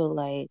 too,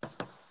 like,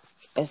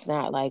 it's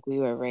not like we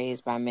were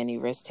raised by many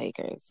risk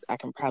takers. I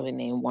can probably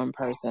name one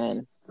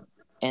person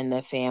in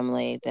the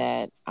family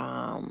that,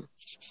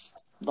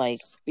 like,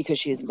 because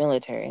she was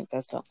military,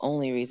 that's the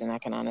only reason I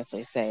can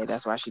honestly say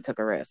that's why she took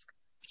a risk,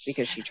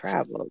 because she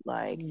traveled.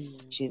 Like,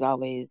 she's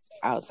always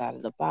outside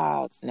of the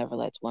box, never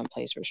lets one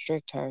place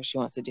restrict her. She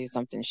wants to do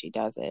something, she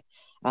does it.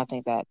 And I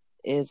think that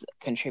is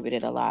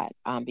contributed a lot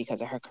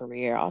because of her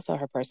career, also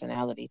her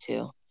personality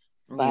too.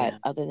 But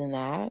other than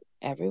that,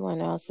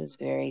 everyone else is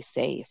very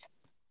safe.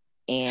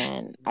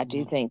 And I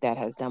do think that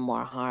has done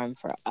more harm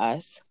for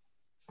us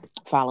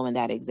following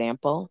that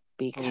example,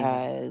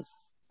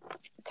 because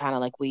kind of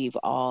like we've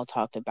all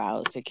talked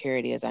about,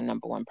 security is our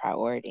number one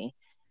priority.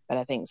 But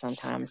I think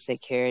sometimes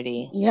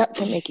security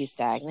can make you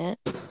stagnant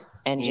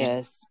and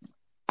just,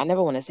 I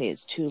never want to say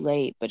it's too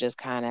late, but just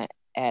kind of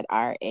at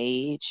our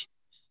age,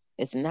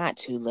 it's not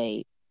too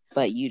late,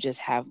 but you just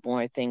have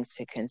more things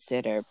to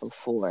consider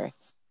before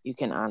you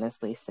can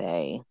honestly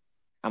say,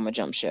 I'm a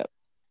jump ship.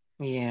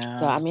 Yeah.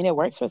 So, I mean, it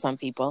works for some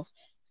people.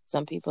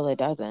 Some people it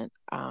doesn't.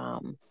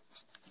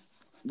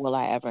 Will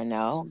I ever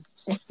know?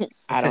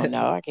 I don't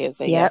know. I can't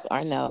say yes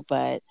or no,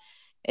 but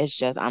it's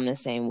just, I'm the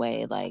same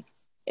way. Like,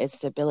 it's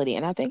stability.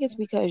 And I think it's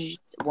because,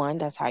 one,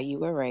 that's how you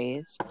were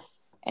raised.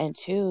 And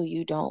two,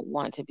 you don't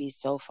want to be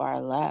so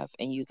far left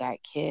and you got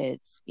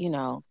kids,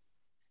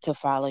 to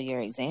follow your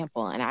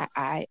example. And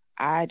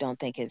I don't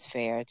think it's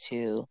fair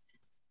to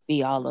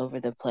be all over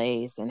the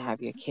place and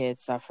have your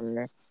kids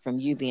suffer from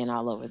you being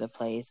all over the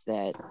place.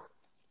 That,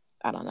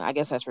 I don't know. I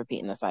guess that's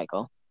repeating the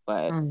cycle,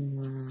 but I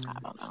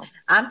don't know.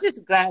 I'm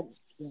just glad.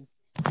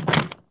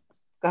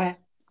 Go ahead.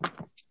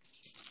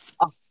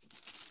 Oh.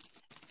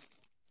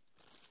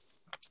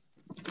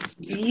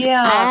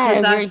 Yeah,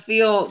 because I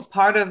feel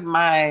part of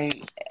my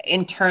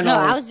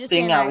internal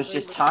thing I was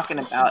just talking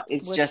about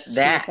is just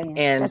that.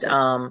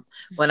 And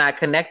when I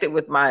connected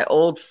with my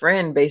old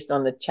friend based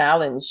on the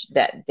challenge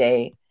that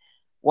day,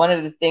 one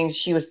of the things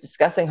she was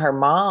discussing her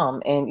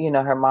mom, and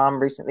her mom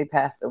recently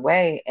passed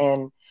away,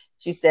 and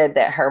she said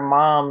that her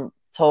mom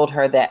told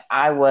her that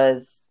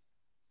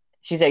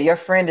she said, your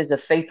friend is a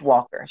faith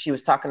walker. She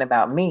was talking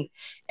about me.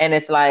 And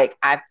it's like,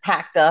 I've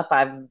packed up,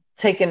 I've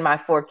taken my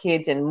 4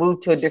 kids and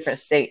moved to a different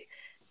state,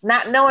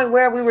 not knowing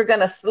where we were going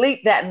to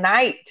sleep that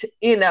night,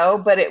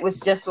 but it was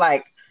just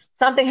like,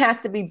 something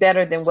has to be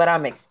better than what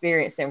I'm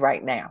experiencing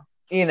right now,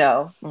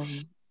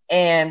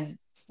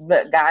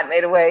 but God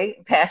made a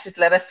way. Pash just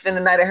let us spend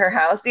the night at her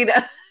house,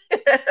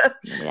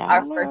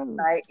 our first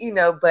night,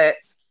 but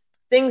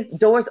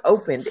doors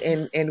opened.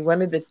 And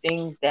one of the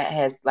things that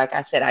has, like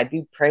I said, I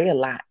do pray a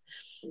lot.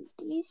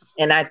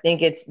 And I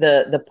think it's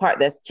the part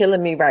that's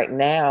killing me right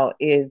now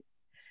is,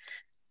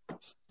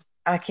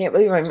 I can't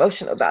believe I'm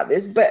emotional about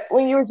this, but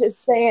when you were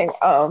just saying,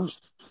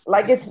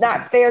 like, it's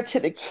not fair to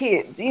the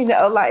kids,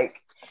 like,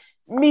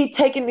 me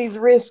taking these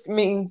risks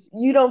means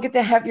you don't get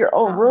to have your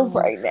own room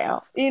right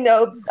now.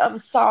 I'm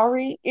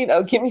sorry,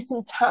 give me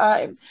some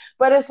time.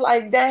 But it's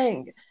like,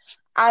 dang,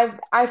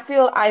 I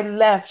feel I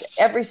left.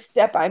 Every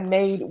step I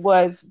made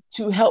was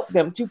to help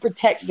them, to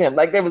protect them.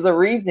 Like, there was a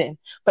reason.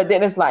 But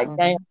then it's like,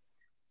 dang,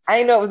 I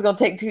didn't know it was going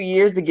to take 2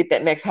 years to get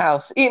that next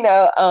house.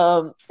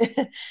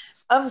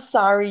 I'm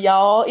sorry,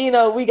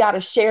 y'all. We got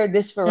to share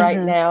this for right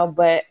now.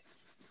 But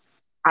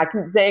I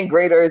keep saying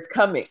greater is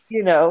coming,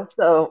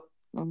 so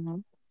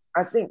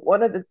I think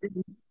one of the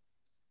things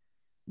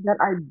that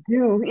I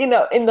do,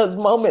 in those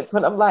moments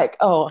when I'm like,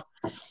 oh,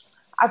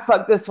 I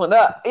fucked this one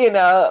up,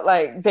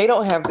 like, they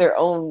don't have their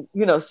own,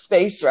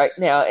 space right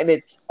now, and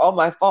it's all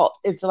my fault.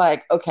 It's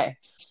like, okay,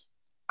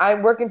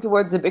 I'm working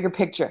towards the bigger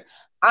picture.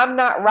 I'm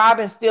not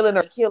robbing, stealing,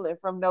 or killing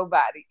from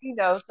nobody,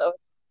 so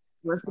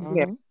once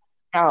again,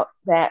 out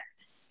that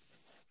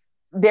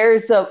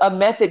there's a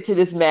method to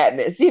this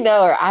madness,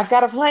 or I've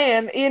got a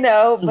plan,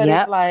 but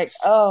it's like,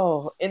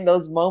 oh, in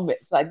those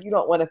moments, like, you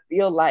don't want to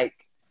feel like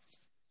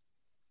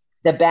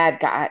the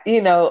bad guy,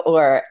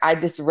 or I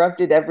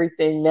disrupted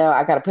everything. Now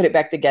I got to put it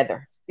back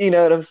together. You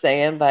know what I'm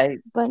saying? Like,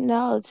 but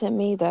no, to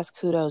me, that's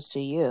kudos to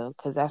you,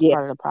 because that's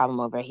part of the problem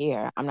over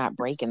here. I'm not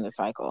breaking the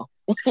cycle,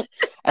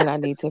 and I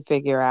need to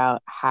figure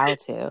out how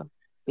to,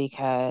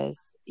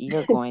 because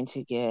you're going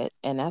to get,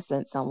 in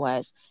essence,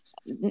 somewhat.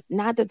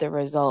 Not that the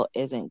result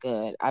isn't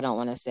good. I don't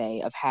want to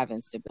say of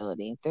having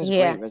stability. There's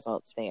great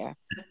results there.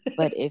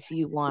 But if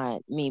you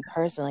want, me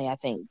personally, I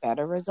think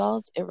better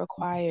results, it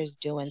requires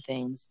doing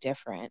things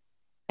different.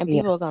 And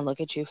people are going to look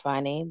at you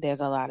funny.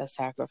 There's a lot of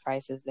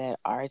sacrifices that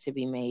are to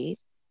be made.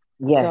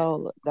 Yes.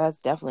 So that's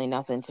definitely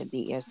nothing to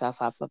beat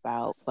yourself up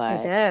about.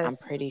 But I'm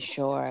pretty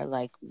sure,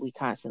 like we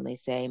constantly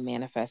say,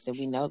 manifested,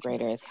 we know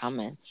greater is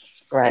coming.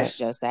 Right. It's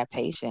just that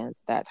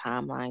patience, that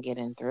timeline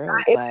getting through.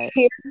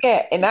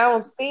 And I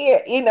don't see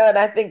it, and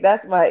I think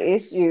that's my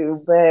issue.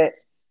 But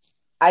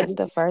it's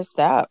the first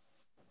step.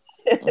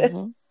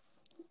 I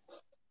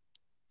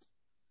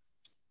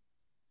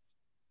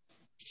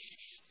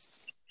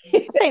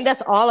think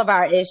that's all of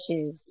our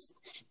issues.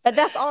 But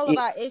that's all of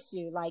our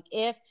issue. Like,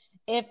 if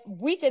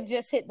we could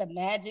just hit the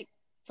magic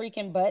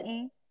freaking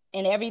button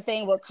and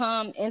everything would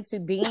come into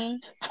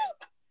being,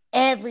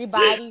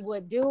 everybody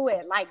would do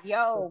it. Like,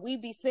 yo, we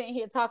be sitting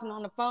here talking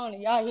on the phone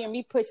and y'all hear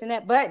me pushing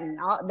that button.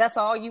 That's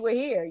all you would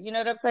hear. You know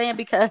what I'm saying?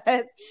 Because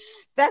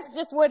that's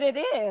just what it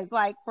is.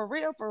 Like, for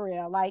real.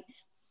 Like,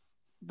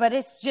 but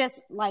it's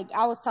just like,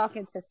 I was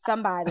talking to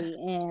somebody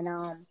and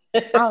I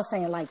was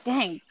saying, like,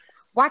 dang,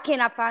 why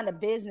can't I find a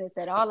business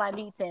that all I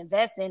need to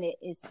invest in it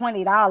is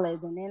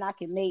 $20 and then I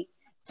can make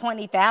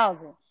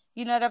 $20,000?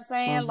 You know what I'm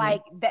saying?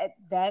 Like,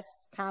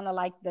 that's kind of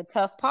like the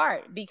tough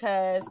part,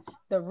 because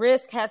the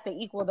risk has to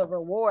equal the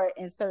reward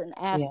in certain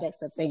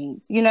aspects of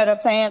things. You know what I'm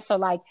saying? So,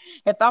 like,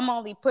 if I'm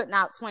only putting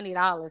out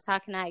 $20, how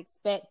can I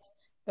expect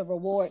the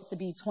reward to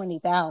be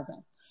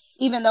 $20,000?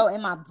 Even though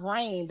in my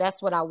brain,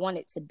 that's what I want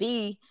it to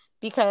be,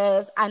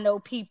 because I know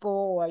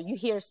people, or you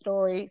hear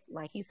stories,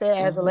 like you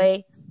said,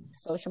 Azalea,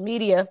 social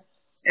media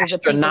is a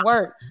piece of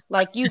work.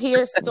 Like, you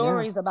hear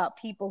stories about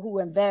people who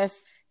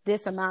invest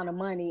this amount of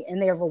money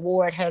and their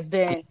reward has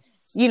been,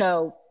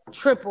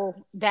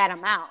 triple that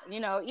amount,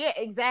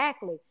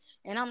 exactly.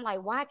 And I'm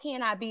like, why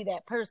can't I be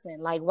that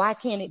person? Like, why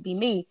can't it be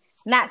me?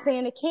 Not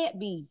saying it can't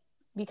be,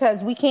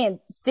 because we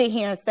can't sit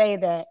here and say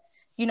that,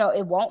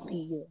 it won't be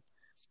you.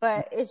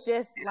 But it's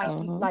just like,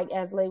 like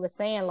Azalea was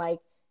saying, like,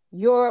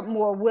 you're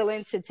more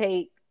willing to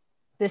take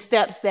the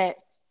steps that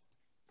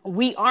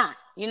we aren't.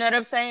 You know what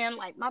I'm saying?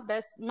 Like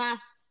my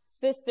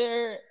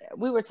sister,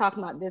 we were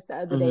talking about this the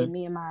other day,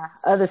 me and my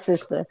other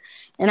sister,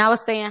 and I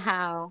was saying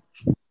how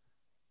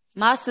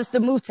my sister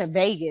moved to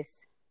Vegas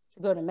to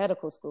go to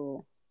medical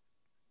school.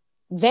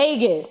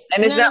 Vegas.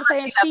 And it's not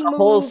like she has a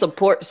whole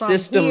support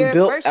system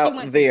built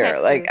out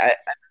there. Like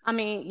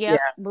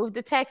moved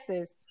to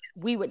Texas.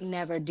 We would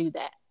never do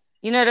that.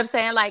 You know what I'm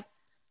saying? Like,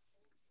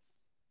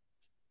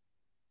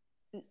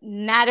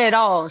 not at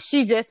all.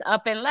 She just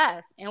up and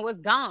left and was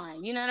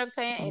gone. You know what I'm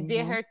saying? And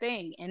did her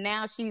thing. And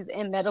now she's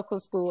in medical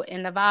school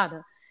in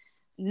Nevada.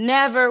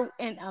 Never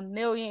in a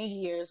million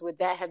years would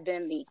that have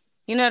been me.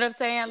 You know what I'm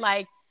saying?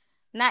 Like,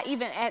 not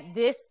even at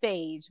this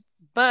stage,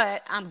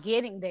 but I'm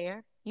getting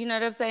there. You know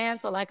what I'm saying?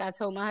 So like I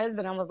told my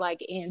husband, I was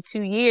like, in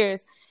 2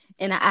 years,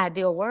 in an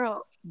ideal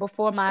world,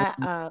 before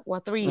my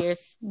 3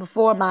 years,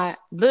 before my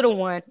little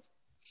one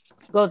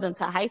goes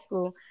into high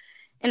school,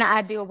 in an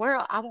ideal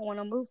world, I would want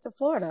to move to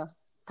Florida,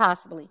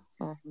 possibly.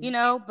 You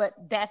know, but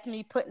that's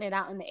me putting it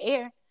out in the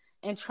air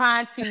and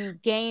trying to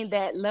gain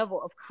that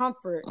level of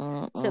comfort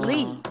to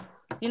leave.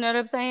 You know what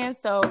I'm saying?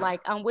 So, like,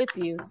 I'm with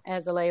you,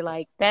 Azalea.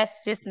 Like,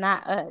 that's just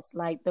not us.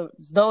 Like,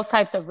 those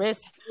types of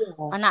risks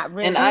are not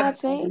risks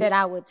that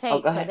I would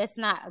take. But it's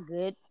not a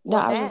good. No,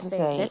 I was just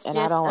gonna say, and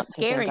I don't want to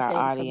think our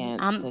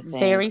audience to think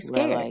very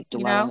scared, we're like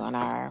dwelling on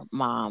our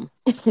mom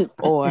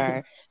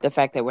or the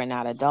fact that we're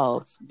not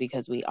adults,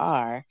 because we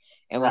are,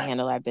 and we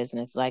handle our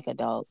business like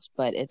adults.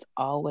 But it's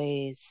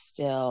always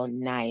still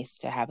nice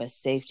to have a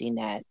safety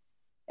net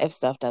if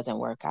stuff doesn't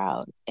work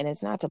out. And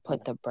it's not to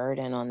put the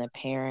burden on the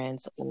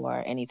parents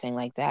or anything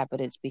like that,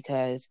 but it's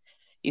because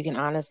you can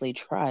honestly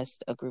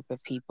trust a group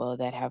of people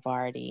that have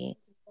already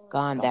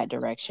gone that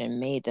direction,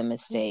 made the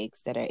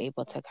mistakes, that are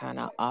able to kind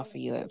of offer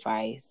you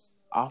advice,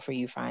 offer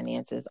you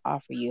finances,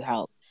 offer you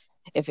help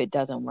if it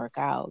doesn't work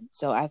out.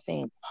 So I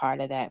think part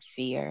of that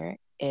fear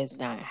is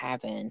not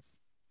having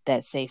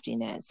that safety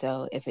net.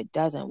 So if it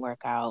doesn't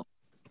work out,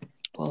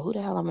 well, who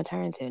the hell I'm gonna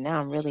turn to? Now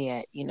I'm really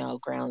at,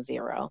 ground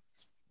zero.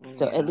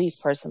 So at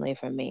least personally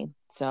for me.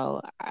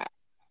 So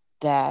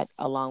that,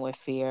 along with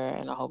fear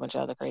and a whole bunch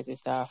of other crazy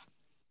stuff,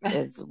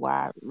 is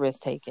why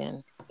risk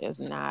taking is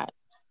not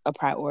a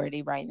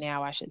priority right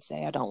now, I should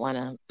say. I don't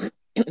want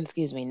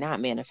to,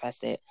 not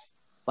manifest it.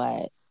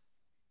 But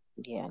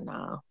yeah,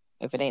 no.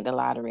 If it ain't the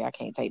lottery, I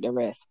can't take the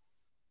risk.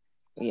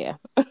 Yeah.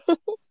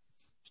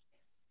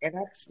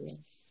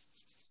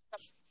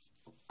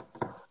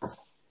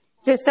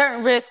 Just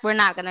certain risks we're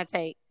not going to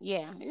take.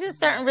 Yeah. Just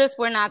certain risks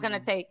we're not going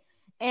to take.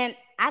 And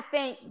I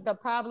think the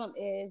problem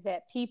is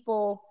that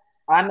people,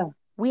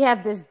 we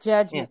have this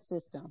judgment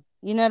system.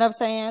 You know what I'm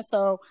saying?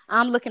 So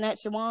I'm looking at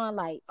Shawan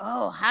like,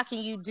 oh, how can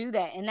you do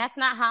that? And that's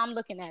not how I'm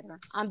looking at her.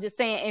 I'm just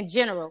saying in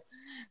general,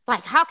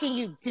 like, how can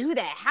you do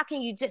that? How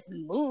can you just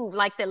move?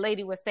 Like the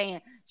lady was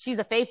saying, she's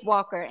a faith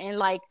walker. And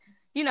like,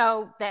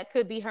 that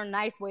could be her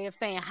nice way of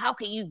saying, how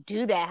can you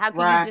do that? How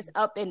can you just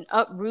up and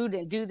uproot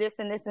and do this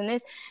and this and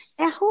this?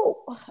 And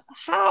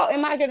how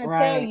am I going to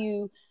tell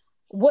you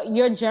what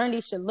your journey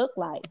should look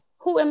like?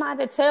 Who am I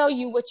to tell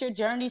you what your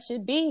journey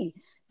should be?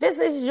 This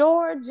is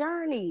your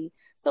journey.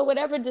 So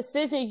whatever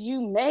decision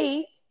you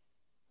make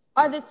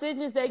are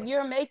decisions that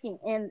you're making.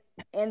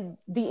 And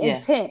the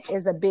intent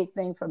is a big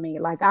thing for me.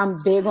 Like,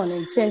 I'm big on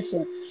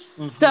intention.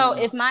 So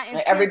if my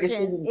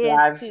intention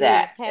is to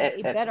have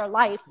a better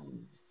life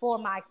for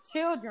my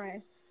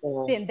children,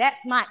 then that's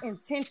my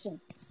intention.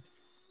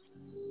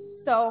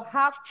 So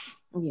how...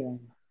 Yeah.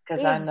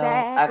 Because I know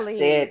I've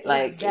said,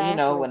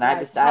 when I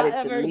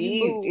decided to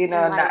leave,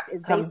 not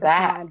come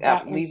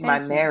back, leave my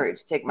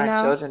marriage, take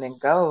my children and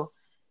go,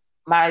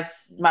 my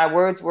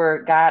words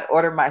were, God,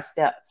 order my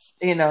steps.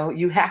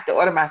 You have to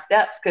order my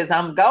steps because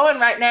I'm going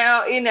right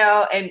now,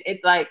 and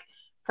it's like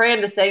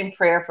praying the same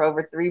prayer for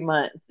over 3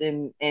 months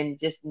and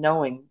just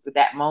knowing with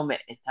that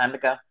moment it's time to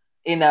go.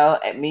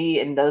 At me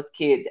and those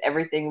kids,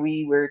 everything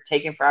we were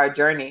taking for our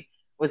journey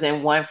was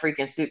in one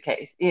freaking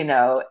suitcase,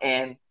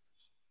 and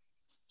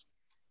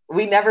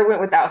we never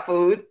went without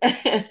food.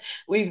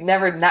 We've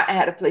never not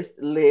had a place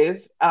to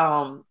live.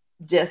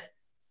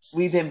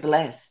 We've been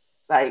blessed.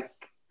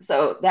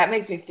 So that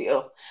makes me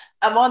feel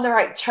I'm on the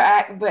right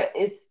track, but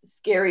it's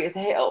scary as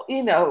hell,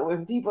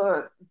 when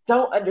people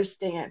don't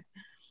understand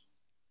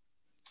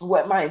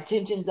what my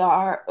intentions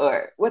are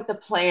or what the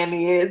plan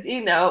is,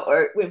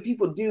 or when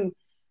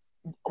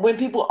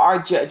people are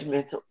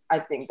judgmental. I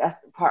think that's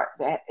the part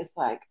that it's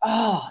like,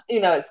 oh,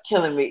 it's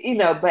killing me,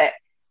 but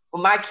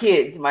well, my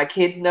kids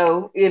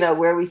know,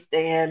 where we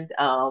stand.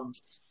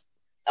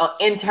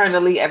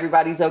 Internally,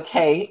 everybody's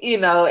okay,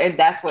 and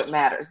that's what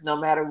matters. No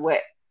matter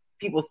what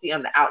people see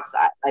on the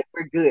outside, like,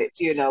 we're good.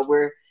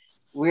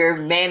 We're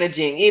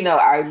managing,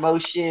 our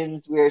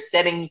emotions. We're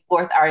setting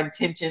forth our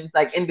intentions,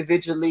 like,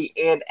 individually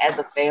and as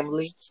a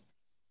family.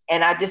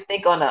 And I just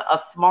think on a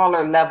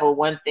smaller level,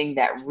 one thing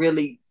that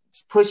really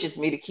pushes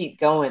me to keep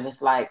going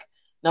is like,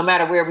 no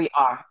matter where we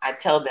are, I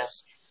tell them,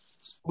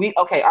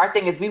 our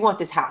thing is we want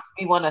this house.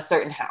 We want a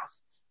certain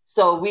house.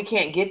 So we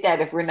can't get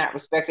that if we're not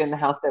respecting the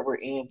house that we're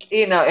in.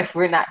 If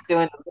we're not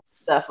doing the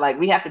stuff, like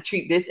we have to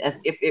treat this as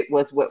if it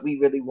was what we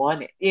really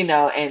wanted,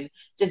 and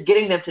just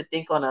getting them to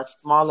think on a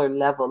smaller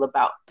level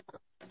about,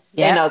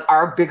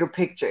 our bigger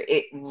picture.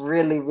 It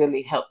really,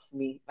 really helps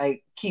me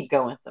like keep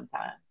going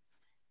sometimes.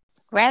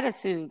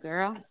 Gratitude,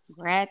 girl.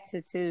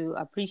 Gratitude,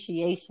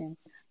 appreciation.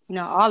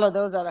 All of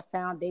those are the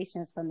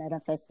foundations for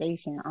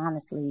manifestation,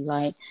 honestly.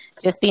 Like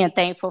just being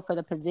thankful for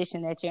the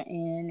position that you're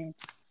in and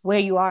where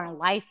you are in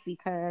life,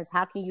 because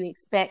how can you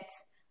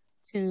expect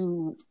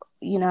to,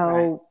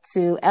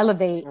 to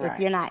elevate if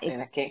you're not,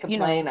 and I can't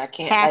complain. I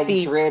can't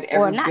happy, dread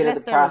or every not bit of the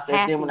necessarily process.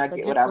 happy, Then when I but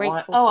get what just I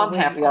want, grateful for I'm where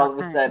you happy are all of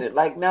a currently. sudden.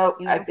 Like, nope,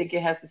 I think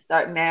it has to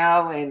start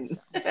now. And,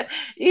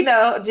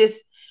 just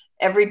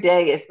every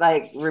day it's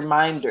like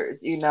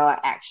reminders, I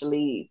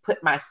actually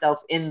put myself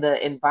in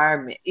the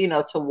environment,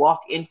 to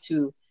walk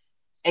into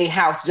a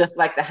house just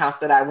like the house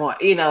that I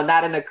want,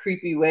 not in a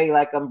creepy way,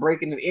 like I'm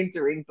breaking and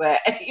entering,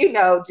 but,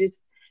 just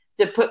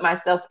to put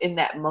myself in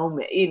that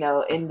moment, in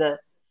the,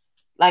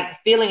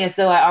 like feeling as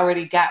though I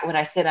already got what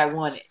I said I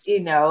wanted.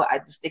 I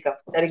just think I'm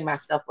setting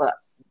myself up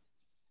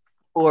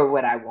for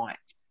what I want.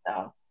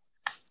 So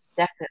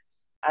definitely.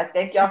 I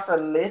thank y'all for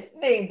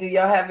listening. Do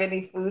y'all have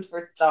any food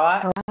for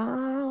thought?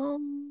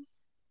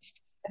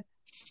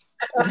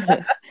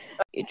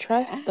 You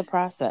trust the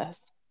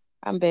process.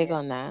 I'm big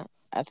on that.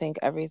 I think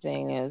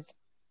everything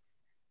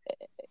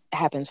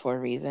happens for a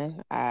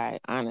reason. I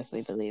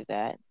honestly believe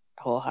that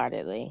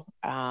wholeheartedly.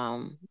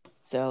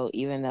 So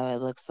even though it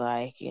looks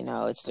like,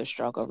 it's the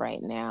struggle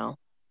right now,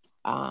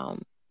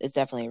 it's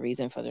definitely a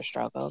reason for the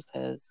struggle,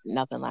 because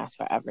nothing lasts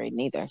forever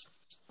neither.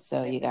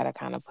 So you got to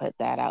kind of put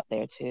that out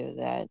there too,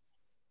 that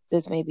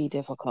this may be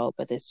difficult,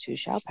 but this too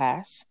shall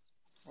pass.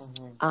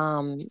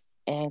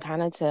 And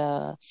kind of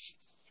to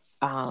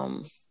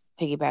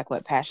piggyback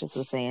what Patience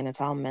was saying, it's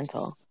all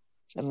mental.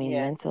 I mean,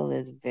 mental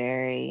is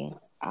very,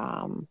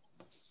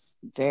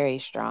 very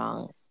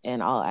strong in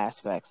all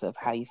aspects of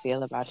how you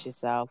feel about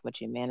yourself,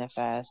 what you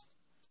manifest,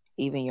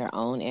 even your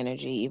own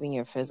energy, even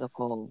your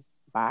physical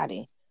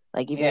body.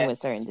 Like even with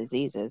certain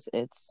diseases,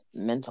 it's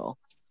mental.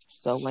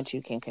 So once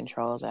you can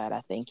control that,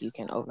 I think you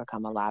can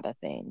overcome a lot of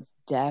things.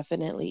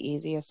 Definitely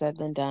easier said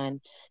than done.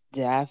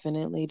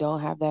 Definitely don't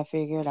have that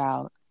figured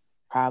out.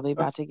 Probably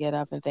about to get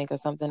up and think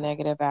of something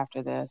negative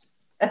after this.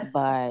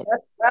 But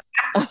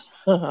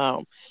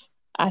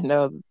I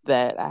know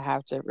that I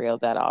have to reel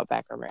that all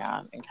back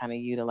around and kind of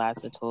utilize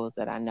the tools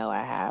that I know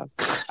I have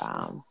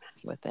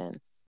within.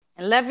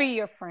 And levy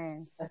your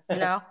friends,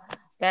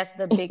 That's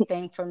the big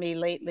thing for me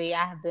lately.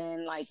 I have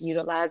been like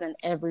utilizing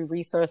every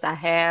resource I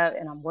have,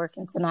 and I'm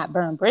working to not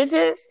burn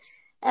bridges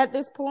at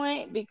this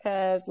point,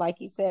 because like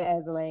you said,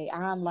 Azalea,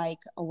 I'm like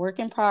a work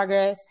in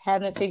progress,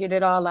 haven't figured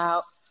it all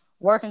out,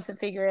 working to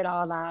figure it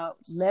all out,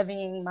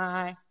 levying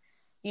my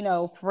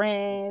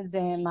friends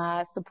and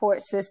my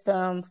support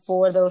system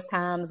for those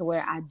times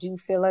where I do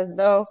feel as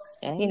though,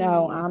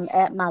 I'm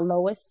at my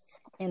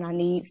lowest and I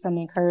need some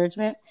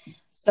encouragement.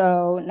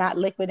 So not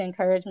liquid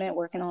encouragement,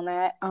 working on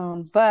that.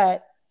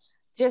 But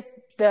just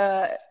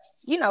the,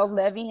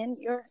 levying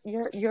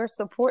your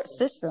support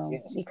system,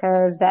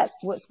 because that's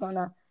what's going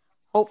to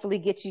hopefully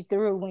get you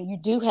through when you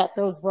do have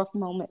those rough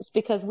moments,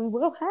 because we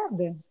will have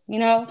them.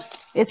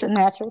 It's a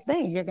natural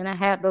thing. You're going to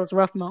have those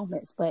rough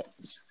moments, but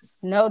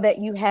know that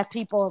you have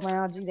people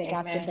around you that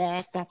got your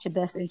back, got your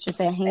best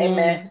interest at hand.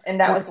 Amen. And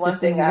that was one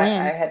thing I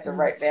had to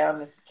write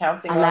down, is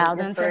counting on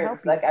your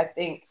friends. Like, I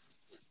think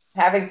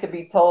having to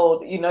be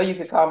told, you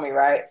could call me,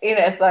 right?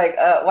 It's like,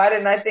 why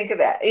didn't I think of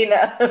that?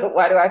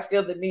 Why do I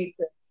feel the need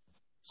to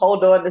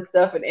hold on to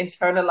stuff and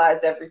internalize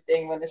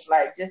everything, when it's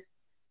like, just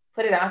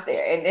put it out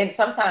there. And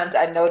sometimes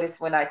I notice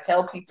when I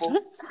tell people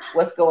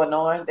what's going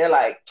on, they're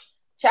like,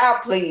 child,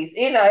 please,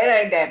 it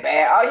ain't that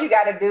bad. All you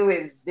got to do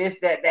is this,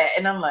 that.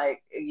 And I'm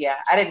like, yeah,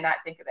 I did not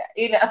think of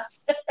that,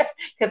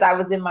 because I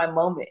was in my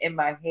moment, in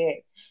my head.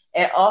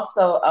 And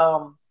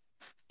also,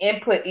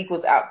 input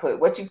equals output.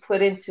 What you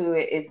put into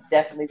it is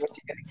definitely what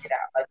you're going to get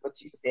out, like what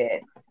you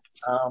said.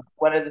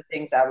 One of the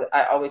things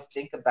I always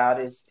think about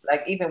is,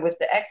 like, even with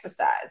the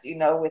exercise,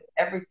 with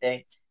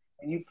everything,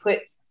 when you put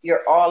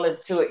your all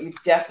into it, you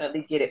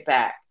definitely get it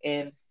back.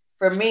 And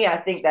for me, I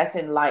think that's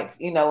in life,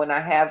 when I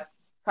have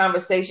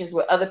conversations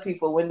with other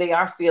people, when they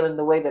are feeling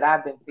the way that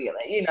I've been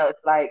feeling,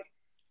 it's like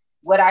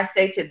what I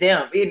say to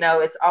them,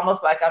 it's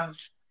almost like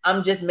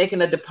I'm just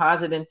making a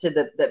deposit into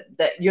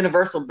the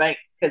universal bank,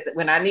 because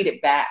when I need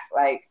it back,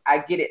 like I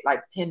get it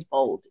like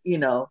tenfold,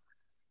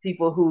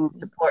 people who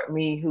support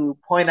me, who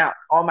point out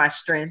all my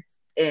strengths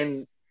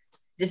and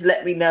just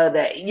let me know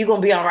that you're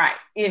going to be all right,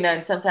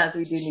 and sometimes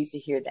we do need to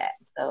hear that.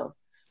 So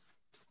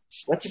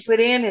what you put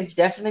in is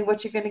definitely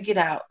what you're going to get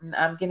out. And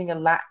I'm getting a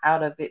lot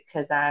out of it,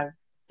 because I've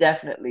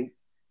definitely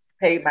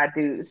paid my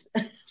dues.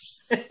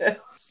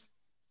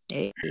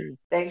 Hey.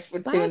 Thanks for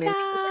Bye, tuning in.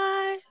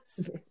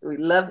 guys. We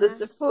love the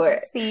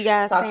support. See you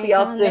guys. Talk to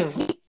y'all soon. Next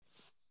week.